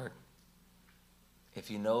grow hard. If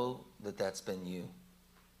you know that that's been you,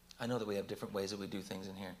 I know that we have different ways that we do things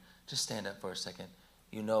in here. Just stand up for a second.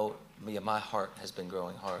 You know, my heart has been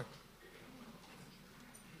growing hard.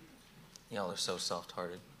 Y'all are so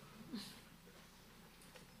soft-hearted.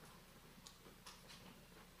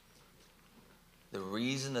 The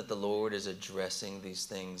reason that the Lord is addressing these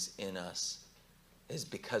things in us is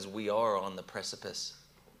because we are on the precipice.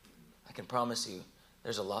 I can promise you,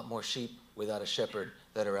 there's a lot more sheep without a shepherd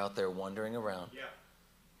that are out there wandering around,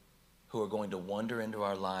 who are going to wander into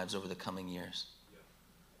our lives over the coming years.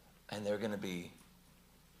 And they're going to be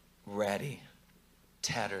ratty,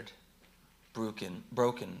 tattered, broken,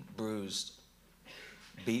 bruised,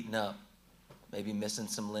 beaten up, maybe missing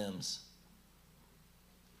some limbs.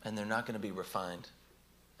 And they're not going to be refined.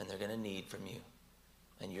 And they're going to need from you.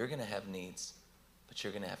 And you're going to have needs. But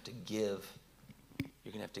you're going to have to give.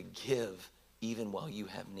 You're going to have to give even while you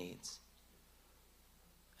have needs.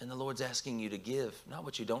 And the Lord's asking you to give, not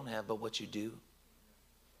what you don't have, but what you do.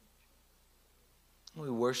 We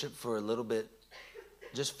worship for a little bit.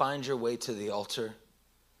 Just find your way to the altar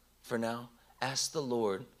for now. Ask the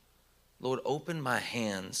Lord, Lord, open my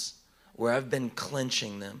hands where I've been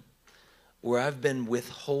clenching them, where I've been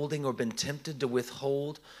withholding or been tempted to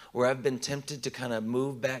withhold, where I've been tempted to kind of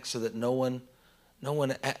move back so that no one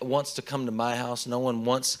wants to come to my house.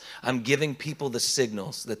 I'm giving people the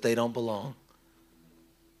signals that they don't belong.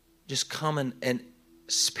 Just come and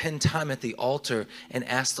spend time at the altar and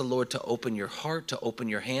ask the Lord to open your heart, to open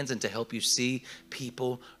your hands, and to help you see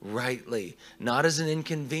people rightly. Not as an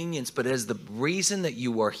inconvenience, but as the reason that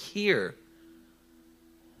you are here.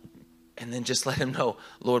 And then just let him know,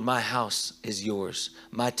 Lord, my house is yours.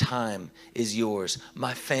 My time is yours.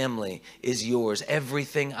 My family is yours.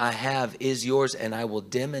 Everything I have is yours, and I will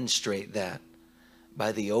demonstrate that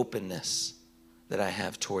by the openness that I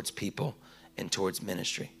have towards people and towards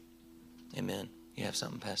ministry. Amen. You have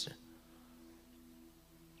something, Pastor?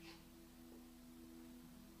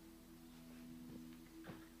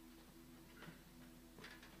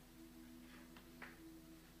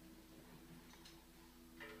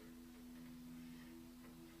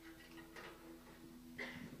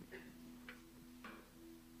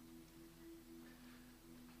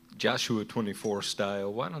 Joshua 24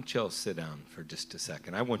 style, why don't y'all sit down for just a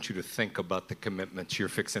second? I want you to think about the commitments you're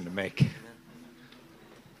fixing to make.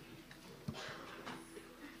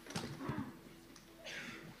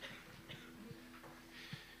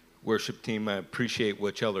 Worship team, I appreciate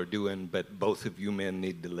what y'all are doing, but both of you men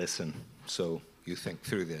need to listen, so you think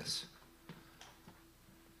through this.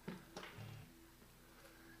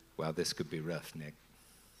 Wow, this could be rough, Nick.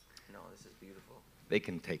 No, this is beautiful. They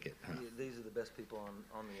can take it, huh? These are the best people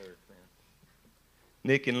on the earth, man.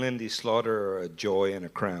 Nick and Lyndie Slaughter are a joy and a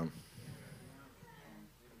crown.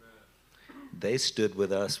 They stood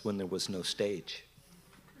with us when there was no stage.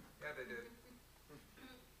 Yeah, they did.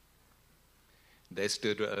 They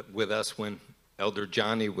stood with us when Elder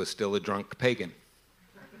Johnny was still a drunk pagan.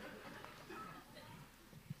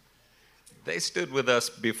 They stood with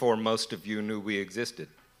us before most of you knew we existed.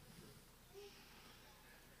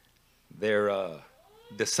 They're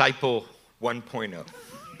Disciple 1.0.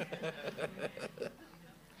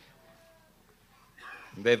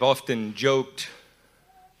 They've often joked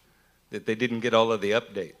that they didn't get all of the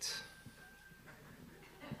updates.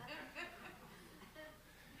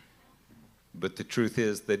 But the truth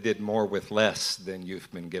is they did more with less than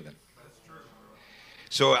you've been given.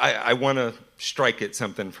 So I want to strike at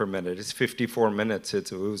something for a minute. It's 54 minutes.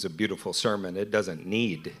 It was a beautiful sermon. It doesn't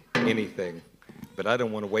need anything. But I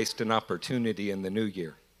don't want to waste an opportunity in the new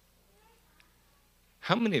year.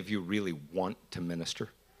 How many of you really want to minister?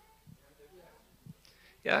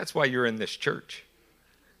 Yeah, that's why you're in this church.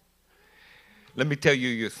 Let me tell you,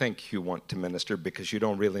 you think you want to minister because you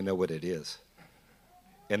don't really know what it is.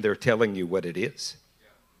 And they're telling you what it is.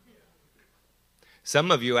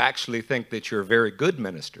 Some of you actually think that you're very good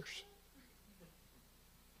ministers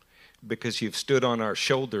because you've stood on our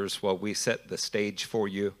shoulders while we set the stage for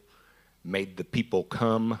you, made the people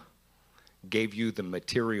come, gave you the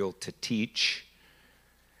material to teach.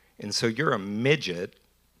 And so you're a midget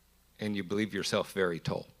and you believe yourself very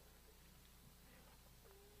tall.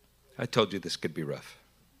 I told you this could be rough.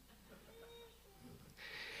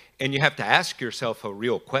 And you have to ask yourself a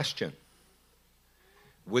real question.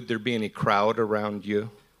 Would there be any crowd around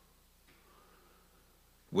you?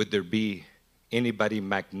 Would there be anybody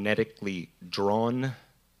magnetically drawn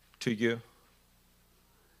to you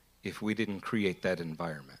if we didn't create that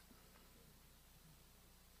environment?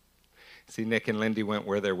 See, Nick and Lyndie went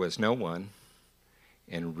where there was no one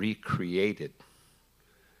and recreated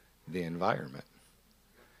the environment.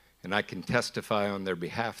 And I can testify on their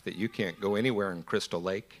behalf that you can't go anywhere in Crystal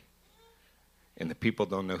Lake and the people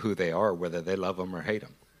don't know who they are, whether they love them or hate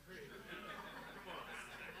them.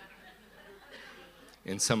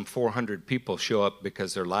 And some 400 people show up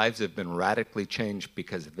because their lives have been radically changed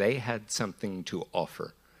because they had something to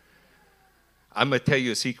offer. I'm going to tell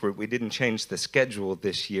you a secret. We didn't change the schedule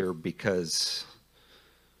this year because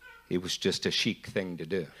it was just a chic thing to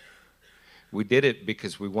do. We did it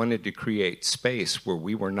because we wanted to create space where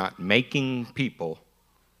we were not making people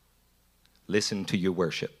listen to you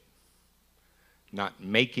worship. Not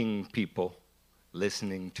making people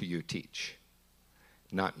listening to you teach.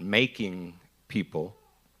 Not making people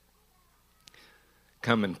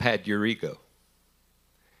come and pad your ego.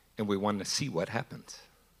 And we want to see what happens.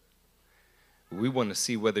 We want to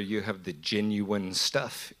see whether you have the genuine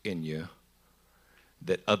stuff in you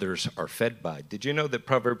that others are fed by. Did you know that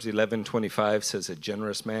Proverbs 11:25 says a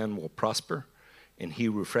generous man will prosper and he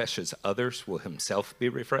who refreshes others will himself be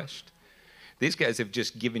refreshed? These guys have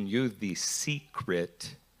just given you the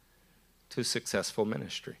secret to successful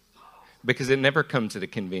ministry because it never comes at a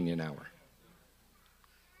convenient hour.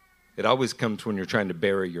 It always comes when you're trying to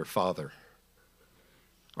bury your father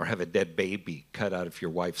or have a dead baby cut out of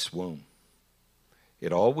your wife's womb.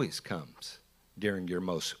 It always comes during your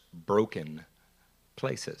most broken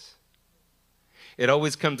places. It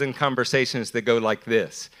always comes in conversations that go like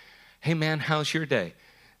this. Hey man, how's your day?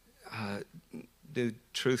 Dude,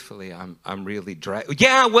 truthfully, I'm really dry.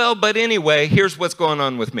 Yeah, well, but anyway, here's what's going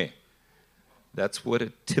on with me. That's what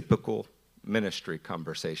a typical ministry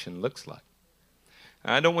conversation looks like.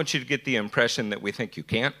 I don't want you to get the impression that we think you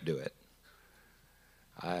can't do it.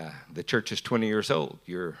 The church is 20 years old.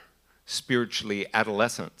 You're spiritually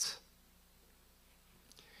adolescents.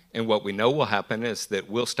 And what we know will happen is that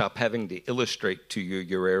we'll stop having to illustrate to you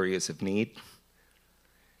your areas of need,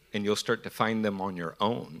 and you'll start to find them on your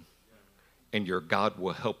own, and your God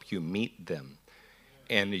will help you meet them,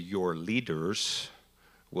 and your leaders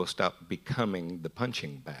will stop becoming the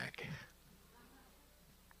punching bag.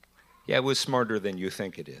 Yeah, it was smarter than you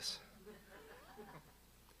think it is.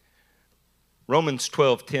 Romans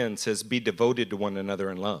 12:10 says, be devoted to one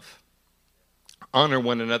another in love. Honor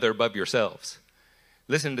one another above yourselves.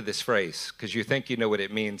 Listen to this phrase, because you think you know what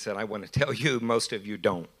it means, and I want to tell you, most of you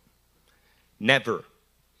don't. Never.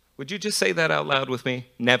 Would you just say that out loud with me?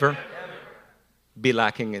 Never. Be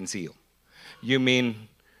lacking in zeal. You mean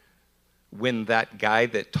when that guy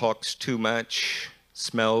that talks too much,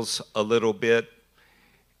 smells a little bit,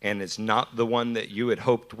 and is not the one that you had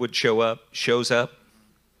hoped would show up, shows up?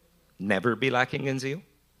 Never be lacking in zeal?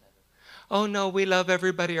 Oh, no, we love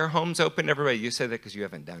everybody. Our home's open to everybody. You say that because you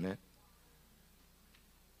haven't done it.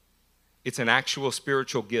 It's an actual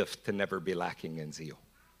spiritual gift to never be lacking in zeal.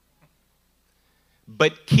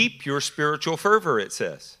 But keep your spiritual fervor, it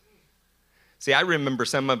says. See, I remember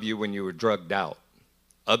some of you when you were drugged out.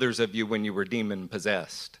 Others of you when you were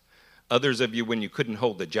demon-possessed. Others of you when you couldn't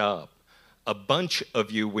hold a job. A bunch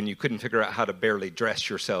of you when you couldn't figure out how to barely dress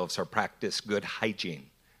yourselves or practice good hygiene.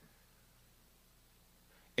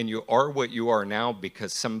 And you are what you are now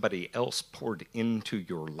because somebody else poured into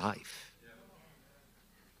your life.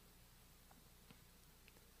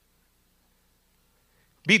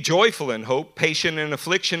 Be joyful in hope, patient in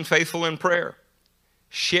affliction, faithful in prayer.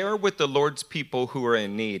 Share with the Lord's people who are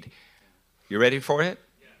in need. You ready for it?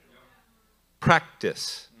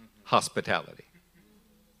 Practice hospitality.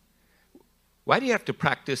 Why do you have to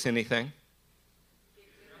practice anything?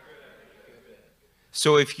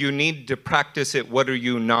 So if you need to practice it, what are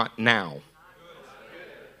you not now?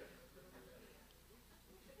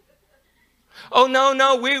 Oh,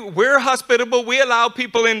 no, we're hospitable. We allow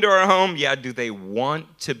people into our home. Yeah, do they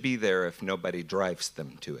want to be there if nobody drives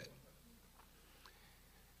them to it?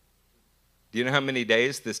 Do you know how many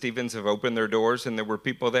days the Stevens have opened their doors and there were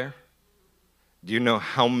people there? Do you know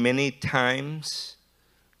how many times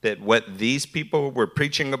that what these people were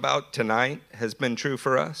preaching about tonight has been true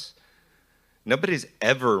for us? Nobody's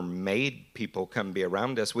ever made people come be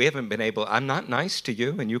around us. We haven't been able, I'm not nice to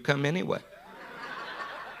you, and you come anyway.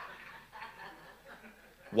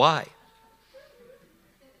 Why?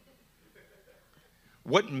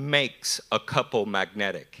 What makes a couple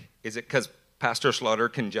magnetic? Is it because Pastor Slaughter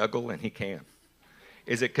can juggle and he can?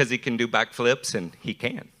 Is it because he can do backflips and he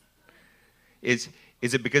can? Is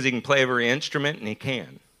it because he can play every instrument and he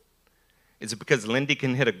can? Is it because Lyndie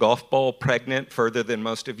can hit a golf ball pregnant further than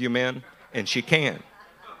most of you men? And she can.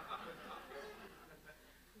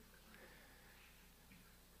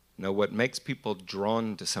 No, what makes people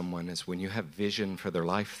drawn to someone is when you have vision for their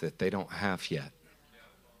life that they don't have yet.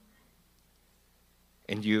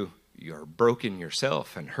 And you're broken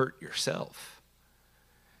yourself and hurt yourself.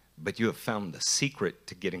 But you have found the secret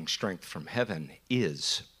to getting strength from heaven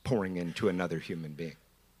is pouring into another human being.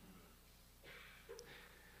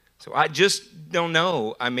 So I just don't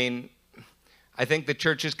know. I mean, I think the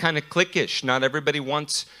church is kind of cliquish. Not everybody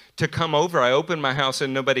wants to come over. I opened my house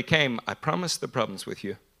and nobody came. I promise the problem's with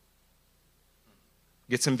you.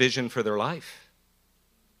 Get some vision for their life.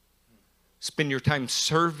 Spend your time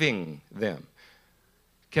serving them.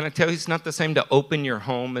 Can I tell you, it's not the same to open your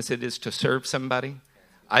home as it is to serve somebody?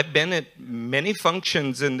 I've been at many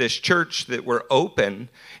functions in this church that were open,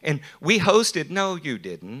 and we hosted. No, you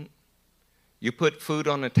didn't. You put food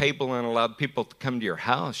on a table and allowed people to come to your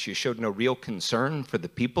house. You showed no real concern for the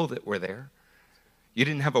people that were there. You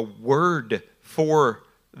didn't have a word for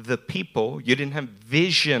the people. You didn't have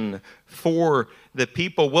vision for the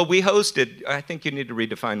people. Well, we hosted. I think you need to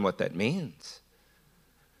redefine what that means.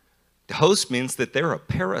 To host means that they're a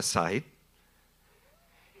parasite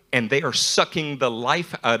and they are sucking the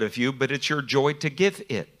life out of you, but it's your joy to give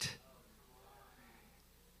it.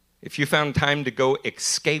 If you found time to go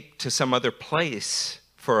escape to some other place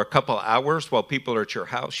for a couple hours while people are at your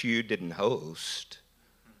house, you didn't host.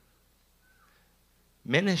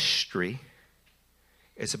 Ministry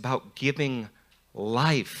is about giving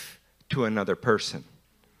life to another person.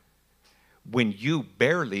 When you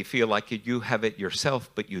barely feel like you have it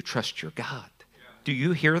yourself, but you trust your God. Do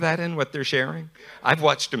you hear that in what they're sharing? I've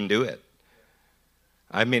watched them do it.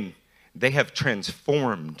 I mean, they have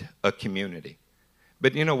transformed a community.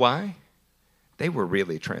 But you know why? They were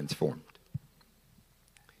really transformed.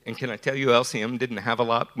 And can I tell you, LCM didn't have a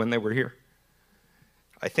lot when they were here?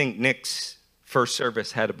 I think Nick's first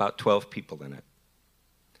service had about 12 people in it.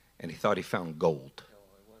 And he thought he found gold.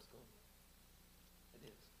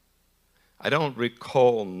 I don't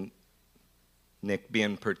recall Nick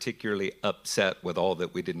being particularly upset with all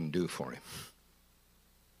that we didn't do for him.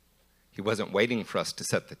 He wasn't waiting for us to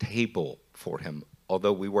set the table for him,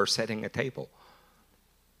 although we were setting a table.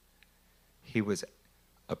 He was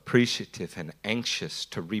appreciative and anxious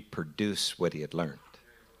to reproduce what he had learned.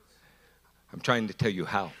 I'm trying to tell you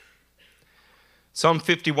how. Psalm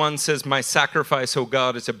 51 says, "My sacrifice, O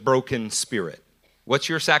God, is a broken spirit." What's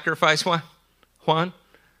your sacrifice, Juan?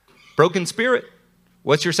 Broken spirit.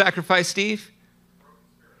 What's your sacrifice, Steve?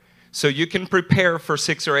 So you can prepare for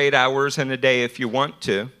 6 or 8 hours in a day if you want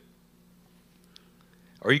to.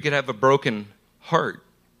 Or you could have a broken heart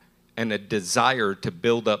and a desire to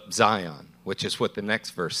build up Zion, which is what the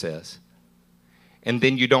next verse says. And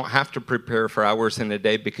then you don't have to prepare for hours in a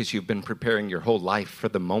day because you've been preparing your whole life for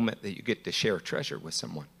the moment that you get to share treasure with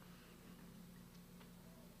someone.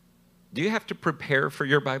 Do you have to prepare for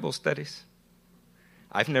your Bible studies?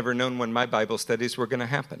 I've never known when my Bible studies were going to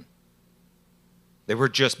happen. They were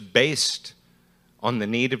just based on the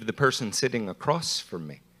need of the person sitting across from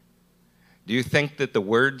me. Do you think that the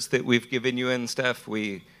words that we've given you and stuff,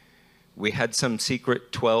 we had some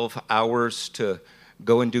secret 12 hours to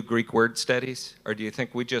go and do Greek word studies? Or do you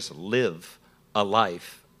think we just live a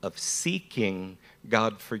life of seeking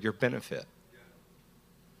God for your benefit?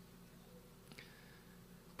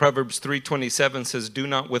 Proverbs 3:27 says, "Do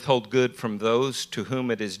not withhold good from those to whom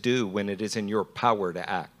it is due when it is in your power to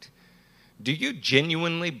act." Do you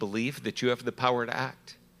genuinely believe that you have the power to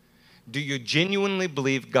act? Do you genuinely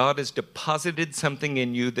believe God has deposited something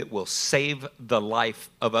in you that will save the life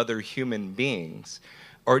of other human beings?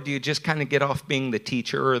 Or do you just kind of get off being the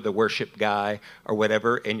teacher or the worship guy or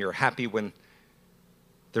whatever, and you're happy when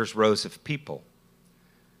there's rows of people?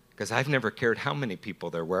 Because I've never cared how many people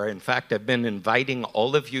there were. In fact, I've been inviting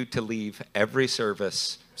all of you to leave every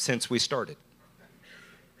service since we started.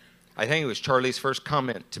 I think it was Charlie's first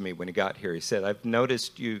comment to me when he got here. He said, "I've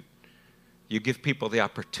noticed you give people the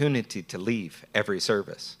opportunity to leave every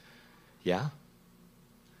service." Yeah?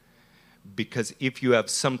 Because if you have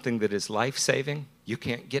something that is life-saving, you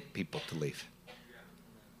can't get people to leave.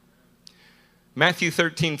 Matthew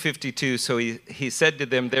 13:52, so he said to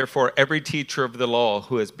them, "Therefore, every teacher of the law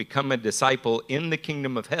who has become a disciple in the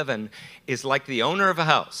kingdom of heaven is like the owner of a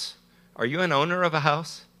house." Are you an owner of a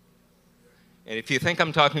house? And if you think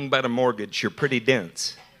I'm talking about a mortgage, you're pretty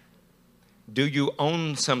dense. Do you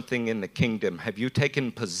own something in the kingdom? Have you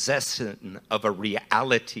taken possession of a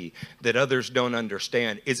reality that others don't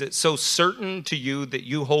understand? Is it so certain to you that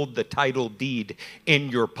you hold the title deed in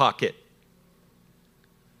your pocket?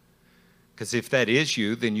 Because if that is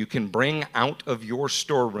you, then you can bring out of your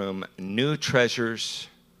storeroom new treasures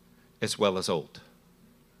as well as old.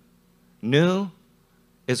 New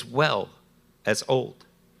as well as old.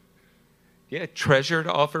 Yeah, treasure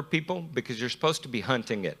to offer people because you're supposed to be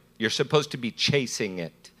hunting it. You're supposed to be chasing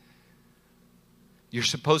it. You're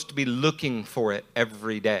supposed to be looking for it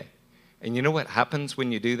every day. And you know what happens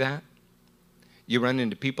when you do that? You run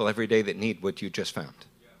into people every day that need what you just found.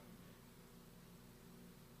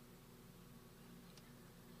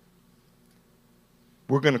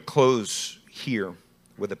 We're going to close here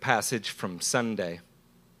with a passage from Sunday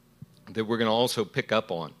that we're going to also pick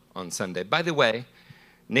up on Sunday. By the way,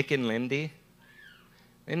 Nick and Lyndie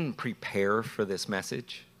didn't prepare for this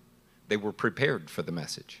message. They were prepared for the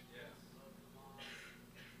message.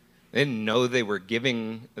 They didn't know they were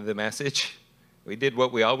giving the message. We did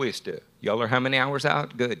what we always do. Y'all are how many hours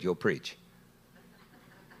out? Good, you'll preach.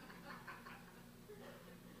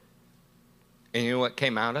 And you know what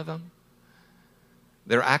came out of them?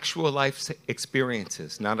 Their actual life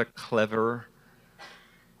experiences, not a clever,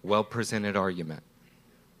 well-presented argument.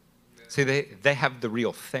 See, they have the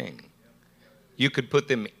real thing. You could put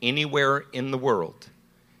them anywhere in the world,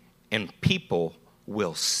 and people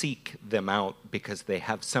will seek them out because they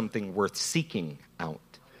have something worth seeking out.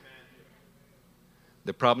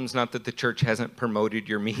 The problem's not that the church hasn't promoted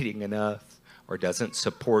your meeting enough or doesn't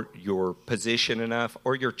support your position enough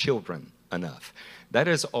or your children enough. That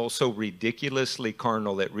is also ridiculously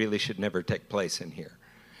carnal that really should never take place in here.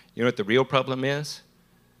 You know what the real problem is?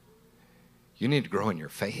 You need to grow in your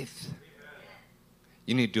faith.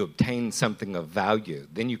 You need to obtain something of value.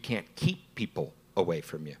 Then you can't keep people away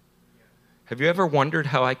from you. Have you ever wondered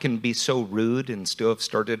how I can be so rude and still have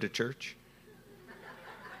started a church?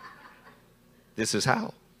 This is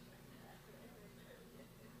how.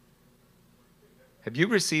 Have you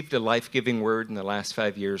received a life-giving word in the last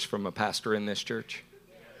 5 years from a pastor in this church?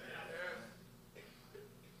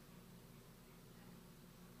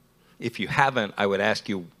 If you haven't, I would ask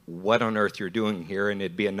you what on earth you're doing here, and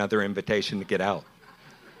it'd be another invitation to get out.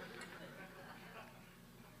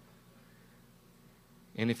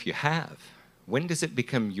 And if you have, when does it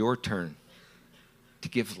become your turn to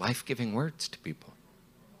give life-giving words to people?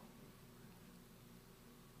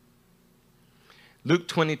 Luke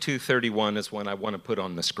 22:31 is one I want to put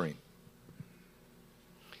on the screen.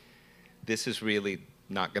 This is really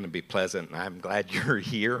not going to be pleasant, and I'm glad you're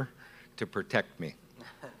here to protect me.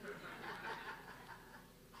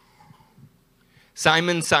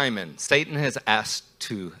 Simon, Simon, Satan has asked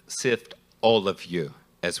to sift all of you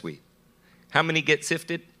as wheat. How many get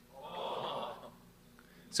sifted? All.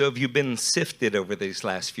 So have you been sifted over these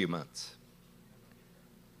last few months?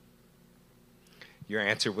 Your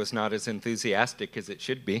answer was not as enthusiastic as it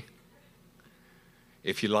should be.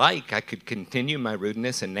 If you like, I could continue my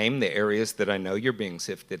rudeness and name the areas that I know you're being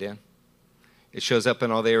sifted in. It shows up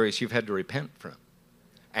in all the areas you've had to repent from,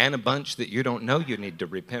 and a bunch that you don't know you need to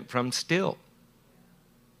repent from still.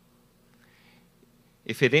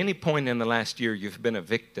 If at any point in the last year you've been a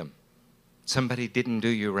victim, somebody didn't do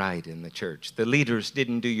you right in the church, the leaders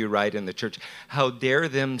didn't do you right in the church, how dare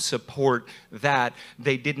them support that?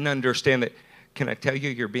 They didn't understand that. Can I tell you,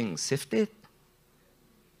 you're being sifted?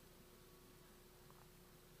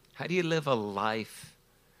 How do you live a life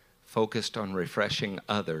focused on refreshing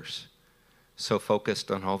others, so focused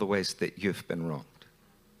on all the ways that you've been wronged?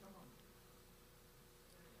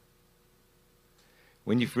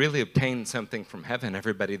 When you've really obtained something from heaven,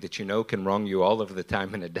 everybody that you know can wrong you all of the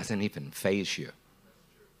time, and it doesn't even faze you.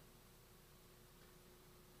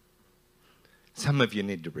 Some of you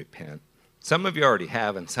need to repent. Some of you already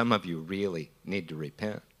have, and some of you really need to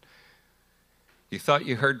repent. You thought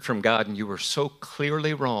you heard from God, and you were so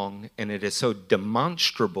clearly wrong, and it is so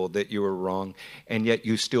demonstrable that you were wrong, and yet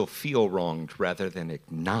you still feel wronged rather than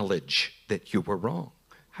acknowledge that you were wrong.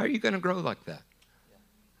 How are you going to grow like that?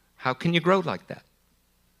 How can you grow like that?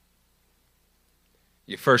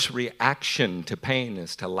 Your first reaction to pain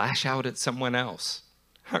is to lash out at someone else.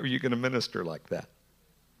 How are you going to minister like that?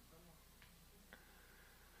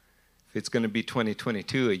 If it's going to be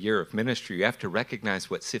 2022, a year of ministry, you have to recognize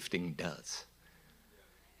what sifting does.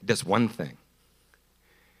 It does one thing.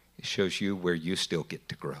 It shows you where you still get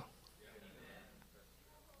to grow.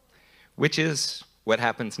 Which is what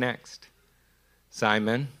happens next.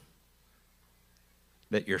 Simon,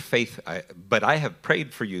 that your faith, but I have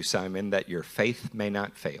prayed for you, Simon, that your faith may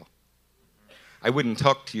not fail. I wouldn't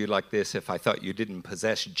talk to you like this if I thought you didn't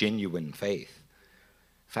possess genuine faith.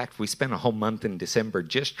 In fact, we spent a whole month in December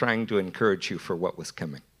just trying to encourage you for what was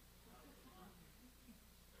coming.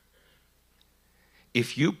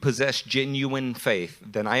 If you possess genuine faith,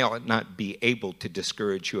 then I ought not be able to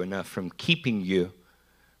discourage you enough from keeping you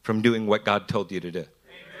from doing what God told you to do. Amen.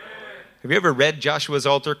 Have you ever read Joshua's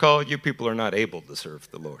altar call? You people are not able to serve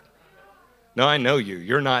the Lord. No, I know you.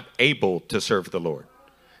 You're not able to serve the Lord.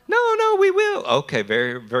 No, we will. Okay,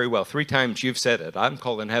 very, very well. 3 times you've said it. I'm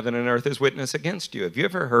calling heaven and earth as witness against you. Have you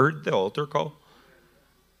ever heard the altar call?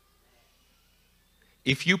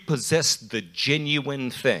 If you possess the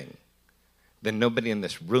genuine thing, then nobody in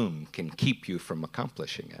this room can keep you from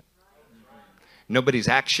accomplishing it. Nobody's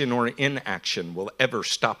action or inaction will ever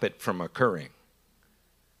stop it from occurring,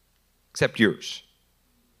 except yours.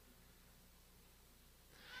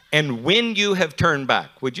 And when you have turned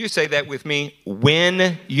back, would you say that with me?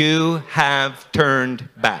 When you have turned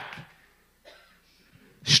back,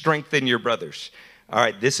 strengthen your brothers. All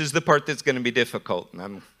right, this is the part that's going to be difficult,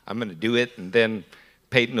 and I'm going to do it, and then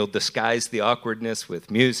Peyton will disguise the awkwardness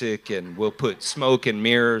with music, and we'll put smoke and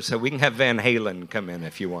mirrors, so we can have Van Halen come in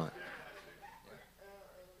if you want.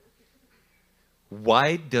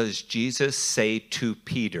 Why does Jesus say to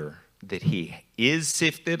Peter that he is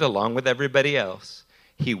sifted along with everybody else?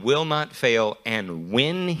 He will not fail, and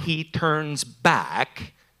when he turns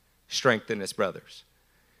back, strengthen his brothers.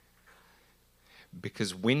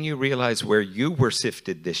 Because when you realize where you were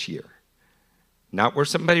sifted this year, not where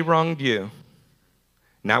somebody wronged you,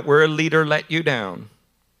 not where a leader let you down,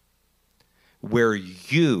 where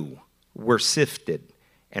you were sifted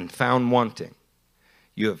and found wanting,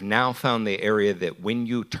 you have now found the area that when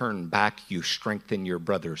you turn back, you strengthen your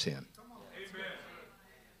brothers in.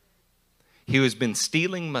 He who has been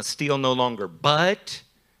stealing must steal no longer, but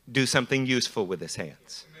do something useful with his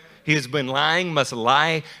hands. He has been lying must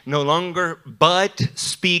lie no longer, but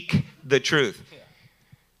speak the truth.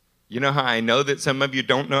 You know how I know that some of you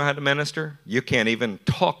don't know how to minister? You can't even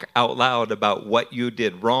talk out loud about what you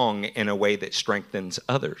did wrong in a way that strengthens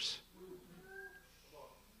others.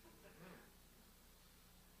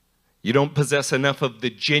 You don't possess enough of the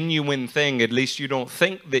genuine thing, at least you don't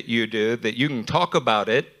think that you do, that you can talk about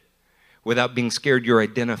it without being scared you're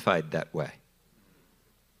identified that way.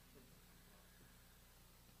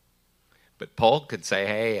 But Paul could say,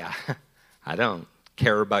 hey, I don't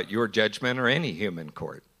care about your judgment or any human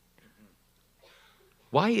court.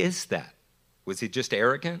 Why is that? Was he just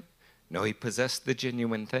arrogant? No, he possessed the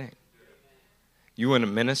genuine thing. You want to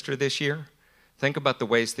minister this year? Think about the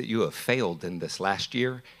ways that you have failed in this last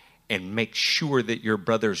year, and make sure that your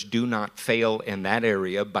brothers do not fail in that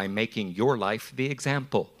area by making your life the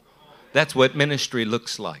example. That's what ministry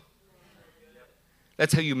looks like.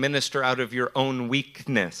 That's how you minister out of your own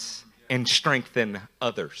weakness and strengthen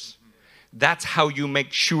others. That's how you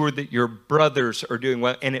make sure that your brothers are doing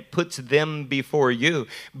well, and it puts them before you.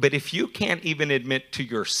 But if you can't even admit to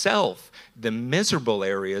yourself the miserable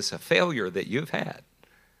areas of failure that you've had,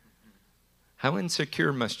 how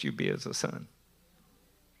insecure must you be as a son?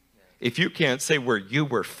 If you can't say where you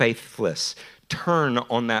were faithless turn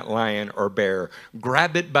on that lion or bear,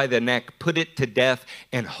 grab it by the neck, put it to death,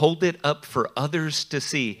 and hold it up for others to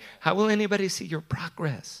see, how will anybody see your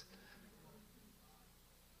progress?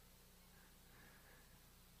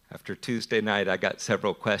 After Tuesday night, I got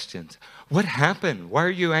several questions. What happened? Why are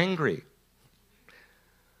you angry?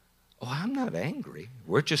 Oh, I'm not angry.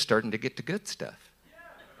 We're just starting to get to good stuff.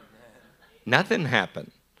 Nothing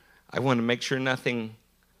happened. I want to make sure nothing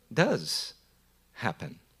does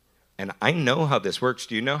happen. And I know how this works.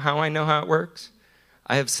 Do you know how I know how it works?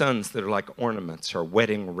 I have sons that are like ornaments or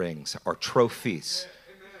wedding rings or trophies.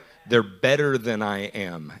 They're better than I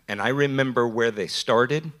am. And I remember where they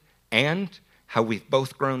started and how we've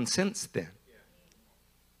both grown since then.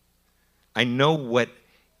 I know what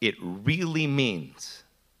it really means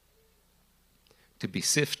to be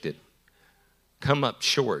sifted, come up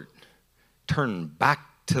short, turn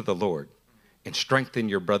back to the Lord, and strengthen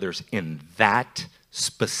your brothers in that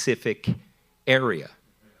specific area.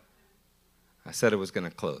 I said I was going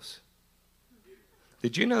to close.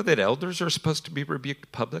 Did you know that elders are supposed to be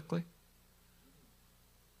rebuked publicly?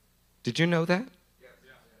 Did you know that?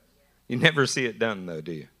 You never see it done, though,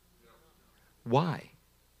 do you? Why?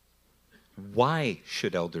 Why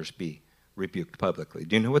should elders be rebuked publicly?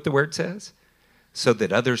 Do you know what the word says? So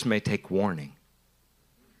that others may take warning.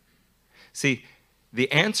 See,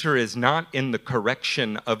 the answer is not in the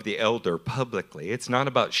correction of the elder publicly. It's not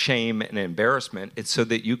about shame and embarrassment. It's so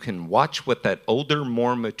that you can watch what that older,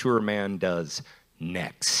 more mature man does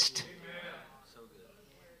next.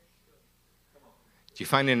 Do you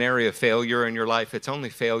find an area of failure in your life? It's only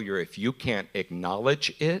failure if you can't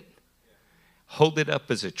acknowledge it, hold it up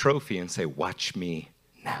as a trophy and say, watch me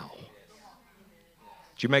now.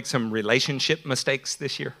 Did you make some relationship mistakes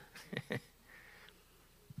this year? Did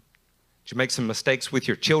you make some mistakes with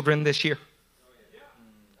your children this year? Do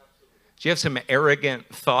you have some arrogant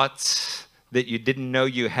thoughts that you didn't know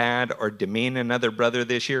you had or demean another brother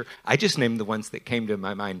this year? I just named the ones that came to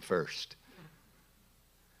my mind first.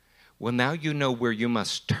 Well, now you know where you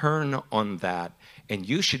must turn on that, and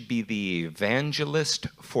you should be the evangelist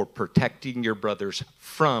for protecting your brothers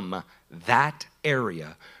from that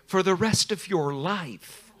area for the rest of your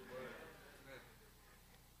life.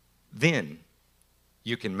 Then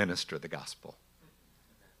you can minister the gospel.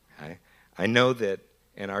 Okay? I know that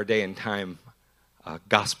in our day and time,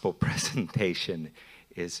 gospel presentation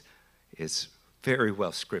is very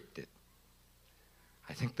well scripted.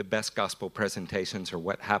 I think the best gospel presentations are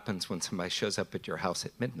what happens when somebody shows up at your house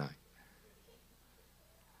at midnight.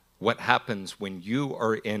 What happens when you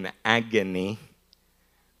are in agony,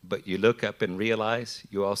 but you look up and realize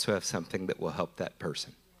you also have something that will help that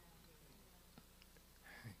person.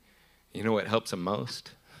 You know what helps them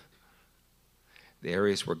most? The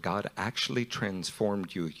areas where God actually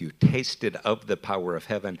transformed you. You tasted of the power of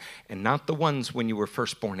heaven, and not the ones when you were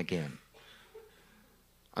first born again.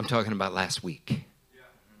 I'm talking about last week.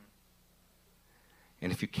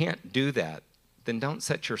 And if you can't do that, then don't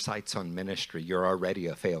set your sights on ministry. You're already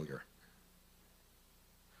a failure.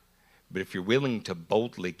 But if you're willing to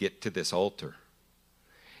boldly get to this altar,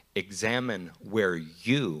 examine where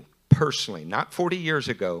you personally, not 40 years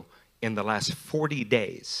ago, in the last 40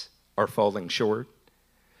 days are falling short.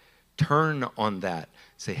 Turn on that.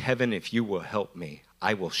 Say, heaven, if you will help me,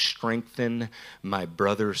 I will strengthen my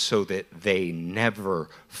brothers so that they never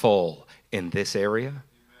fall in this area.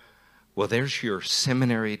 Well, there's your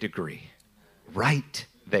seminary degree right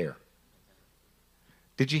there.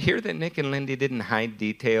 Did you hear that Nick and Lyndie didn't hide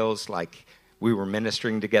details like we were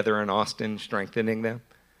ministering together in Austin, strengthening them?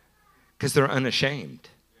 Because they're unashamed.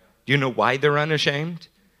 Do you know why they're unashamed?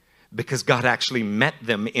 Because God actually met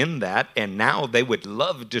them in that, and now they would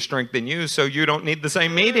love to strengthen you so you don't need the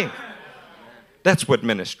same meeting. That's what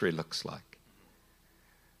ministry looks like.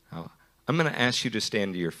 Now, I'm going to ask you to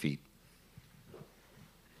stand to your feet.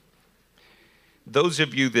 Those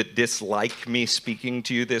of you that dislike me speaking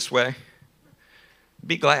to you this way,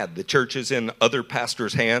 be glad the church is in other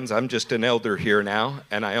pastors' hands. I'm just an elder here now,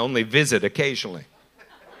 and I only visit occasionally.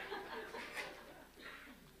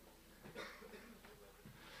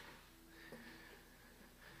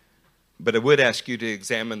 But I would ask you to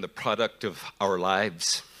examine the product of our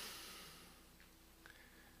lives.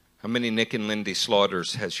 How many Nick and Lyndie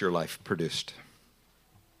slaughters has your life produced?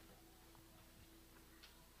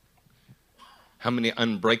 How many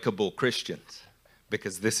unbreakable Christians?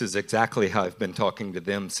 Because this is exactly how I've been talking to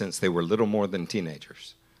them since they were little more than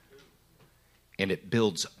teenagers. And it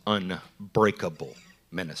builds unbreakable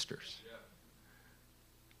ministers.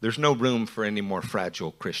 There's no room for any more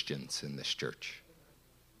fragile Christians in this church.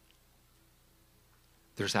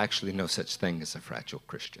 There's actually no such thing as a fragile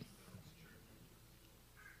Christian.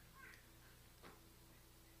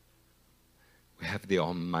 have the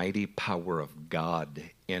almighty power of God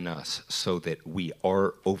in us so that we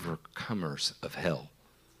are overcomers of hell.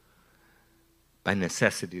 By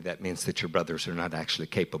necessity, that means that your brothers are not actually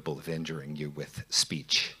capable of injuring you with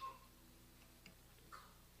speech.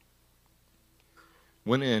 I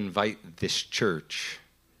want to invite this church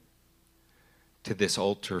to this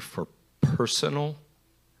altar for personal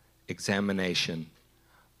examination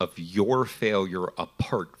of your failure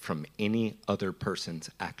apart from any other person's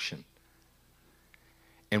action.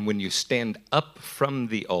 And when you stand up from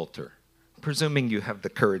the altar, presuming you have the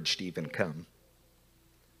courage to even come,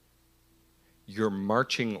 your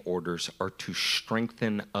marching orders are to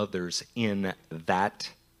strengthen others in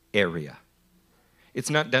that area. It's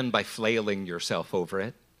not done by flailing yourself over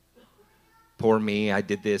it. Poor me, I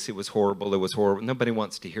did this, it was horrible, it was horrible. Nobody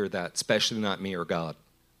wants to hear that, especially not me or God.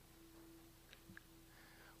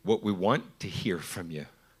 What we want to hear from you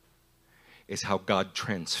is how God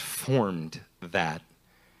transformed that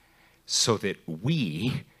so that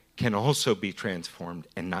we can also be transformed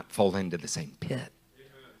and not fall into the same pit.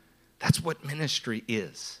 That's what ministry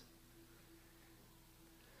is.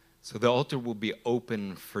 So the altar will be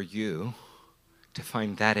open for you to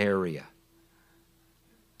find that area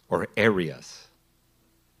or areas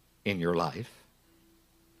in your life.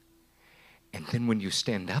 And then when you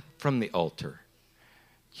stand up from the altar,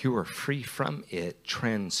 you are free from it,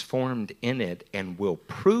 transformed in it, and will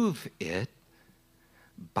prove it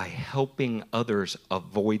by helping others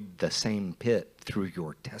avoid the same pit through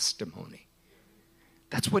your testimony.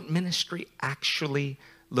 That's what ministry actually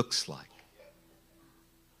looks like.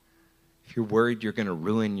 If you're worried you're going to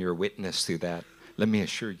ruin your witness through that, let me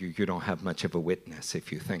assure you, you don't have much of a witness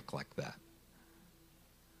if you think like that.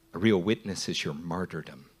 A real witness is your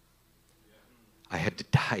martyrdom. I had to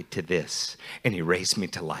die to this, and he raised me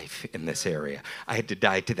to life in this area. I had to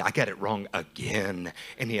die to that. I got it wrong again,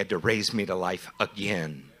 and he had to raise me to life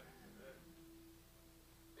again.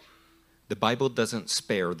 The Bible doesn't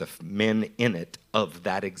spare the men in it of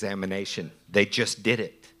that examination. They just did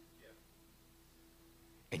it.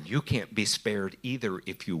 And you can't be spared either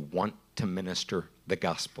if you want to minister the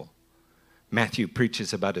gospel. Matthew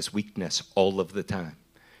preaches about his weakness all of the time.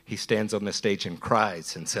 He stands on the stage and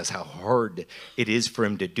cries and says how hard it is for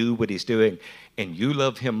him to do what he's doing. And you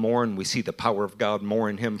love him more, and we see the power of God more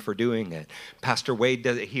in him for doing it. Pastor Wade,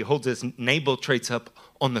 he holds his navel traits up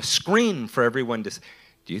on the screen for everyone to see.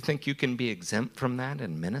 Do you think you can be exempt from that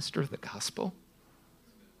and minister the gospel?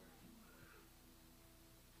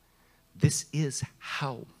 This is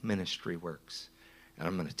how ministry works. And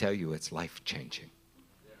I'm going to tell you, it's life-changing.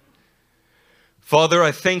 Father,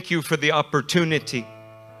 I thank you for the opportunity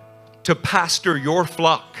to pastor your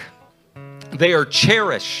flock. They are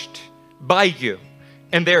cherished by you,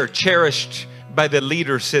 and they are cherished by the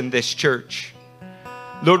leaders in this church.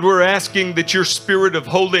 Lord, we're asking that your spirit of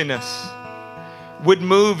holiness would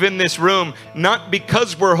move in this room, not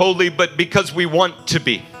because we're holy, but because we want to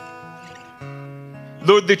be.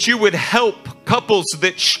 Lord, that you would help couples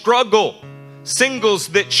that struggle, singles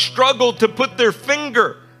that struggle to put their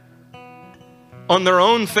finger on their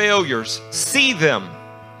own failures, see them,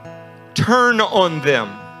 turn on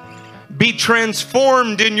them, be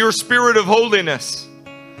transformed in your spirit of holiness,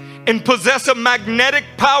 and possess a magnetic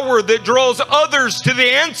power that draws others to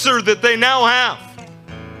the answer that they now have.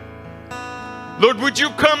 Lord, would you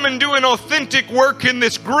come and do an authentic work in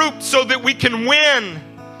this group so that we can win,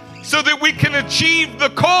 so that we can achieve the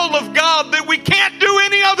call of God that we can't do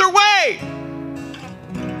any other way.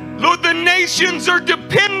 Lord, the nations are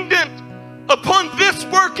dependent upon this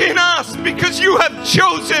work in us because you have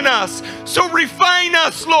chosen us. So refine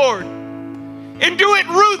us, Lord, and do it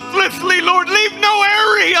ruthlessly, Lord. Leave no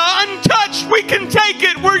area untouched. We can take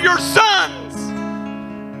it. We're your sons.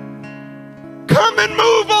 Come and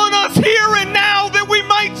move on us here and now that we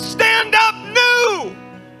might stand up new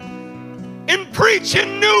and preach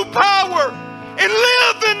in new power and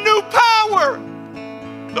live in new power.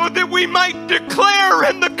 Lord, that we might declare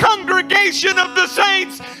in the congregation of the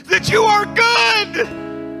saints that you are good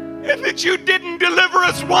and that you didn't deliver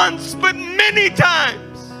us once but many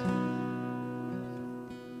times.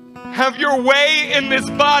 Have your way in this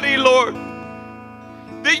body, Lord,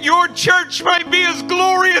 that your church might be as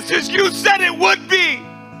glorious as you said it would be.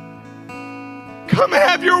 Come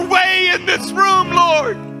have your way in this room,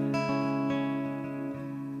 Lord,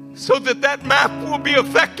 so that that map will be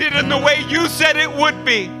affected in the way you said it would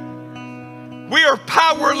be. We are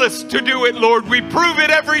powerless to do it, Lord. We prove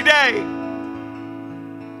it every day.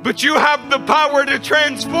 But you have the power to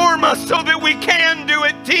transform us so that we can do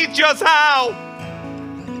it. Teach us how.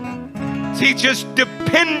 Teach us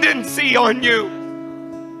dependency on you.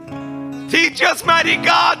 Teach us, mighty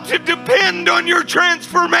God, to depend on your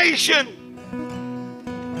transformation,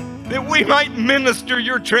 that we might minister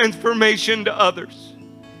your transformation to others.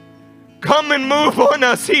 Come and move on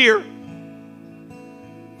us here.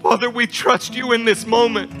 Father, we trust you in this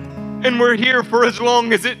moment, and we're here for as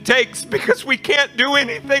long as it takes because we can't do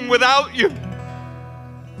anything without you.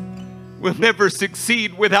 We'll never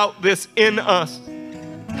succeed without this in us.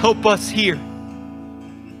 Help us here.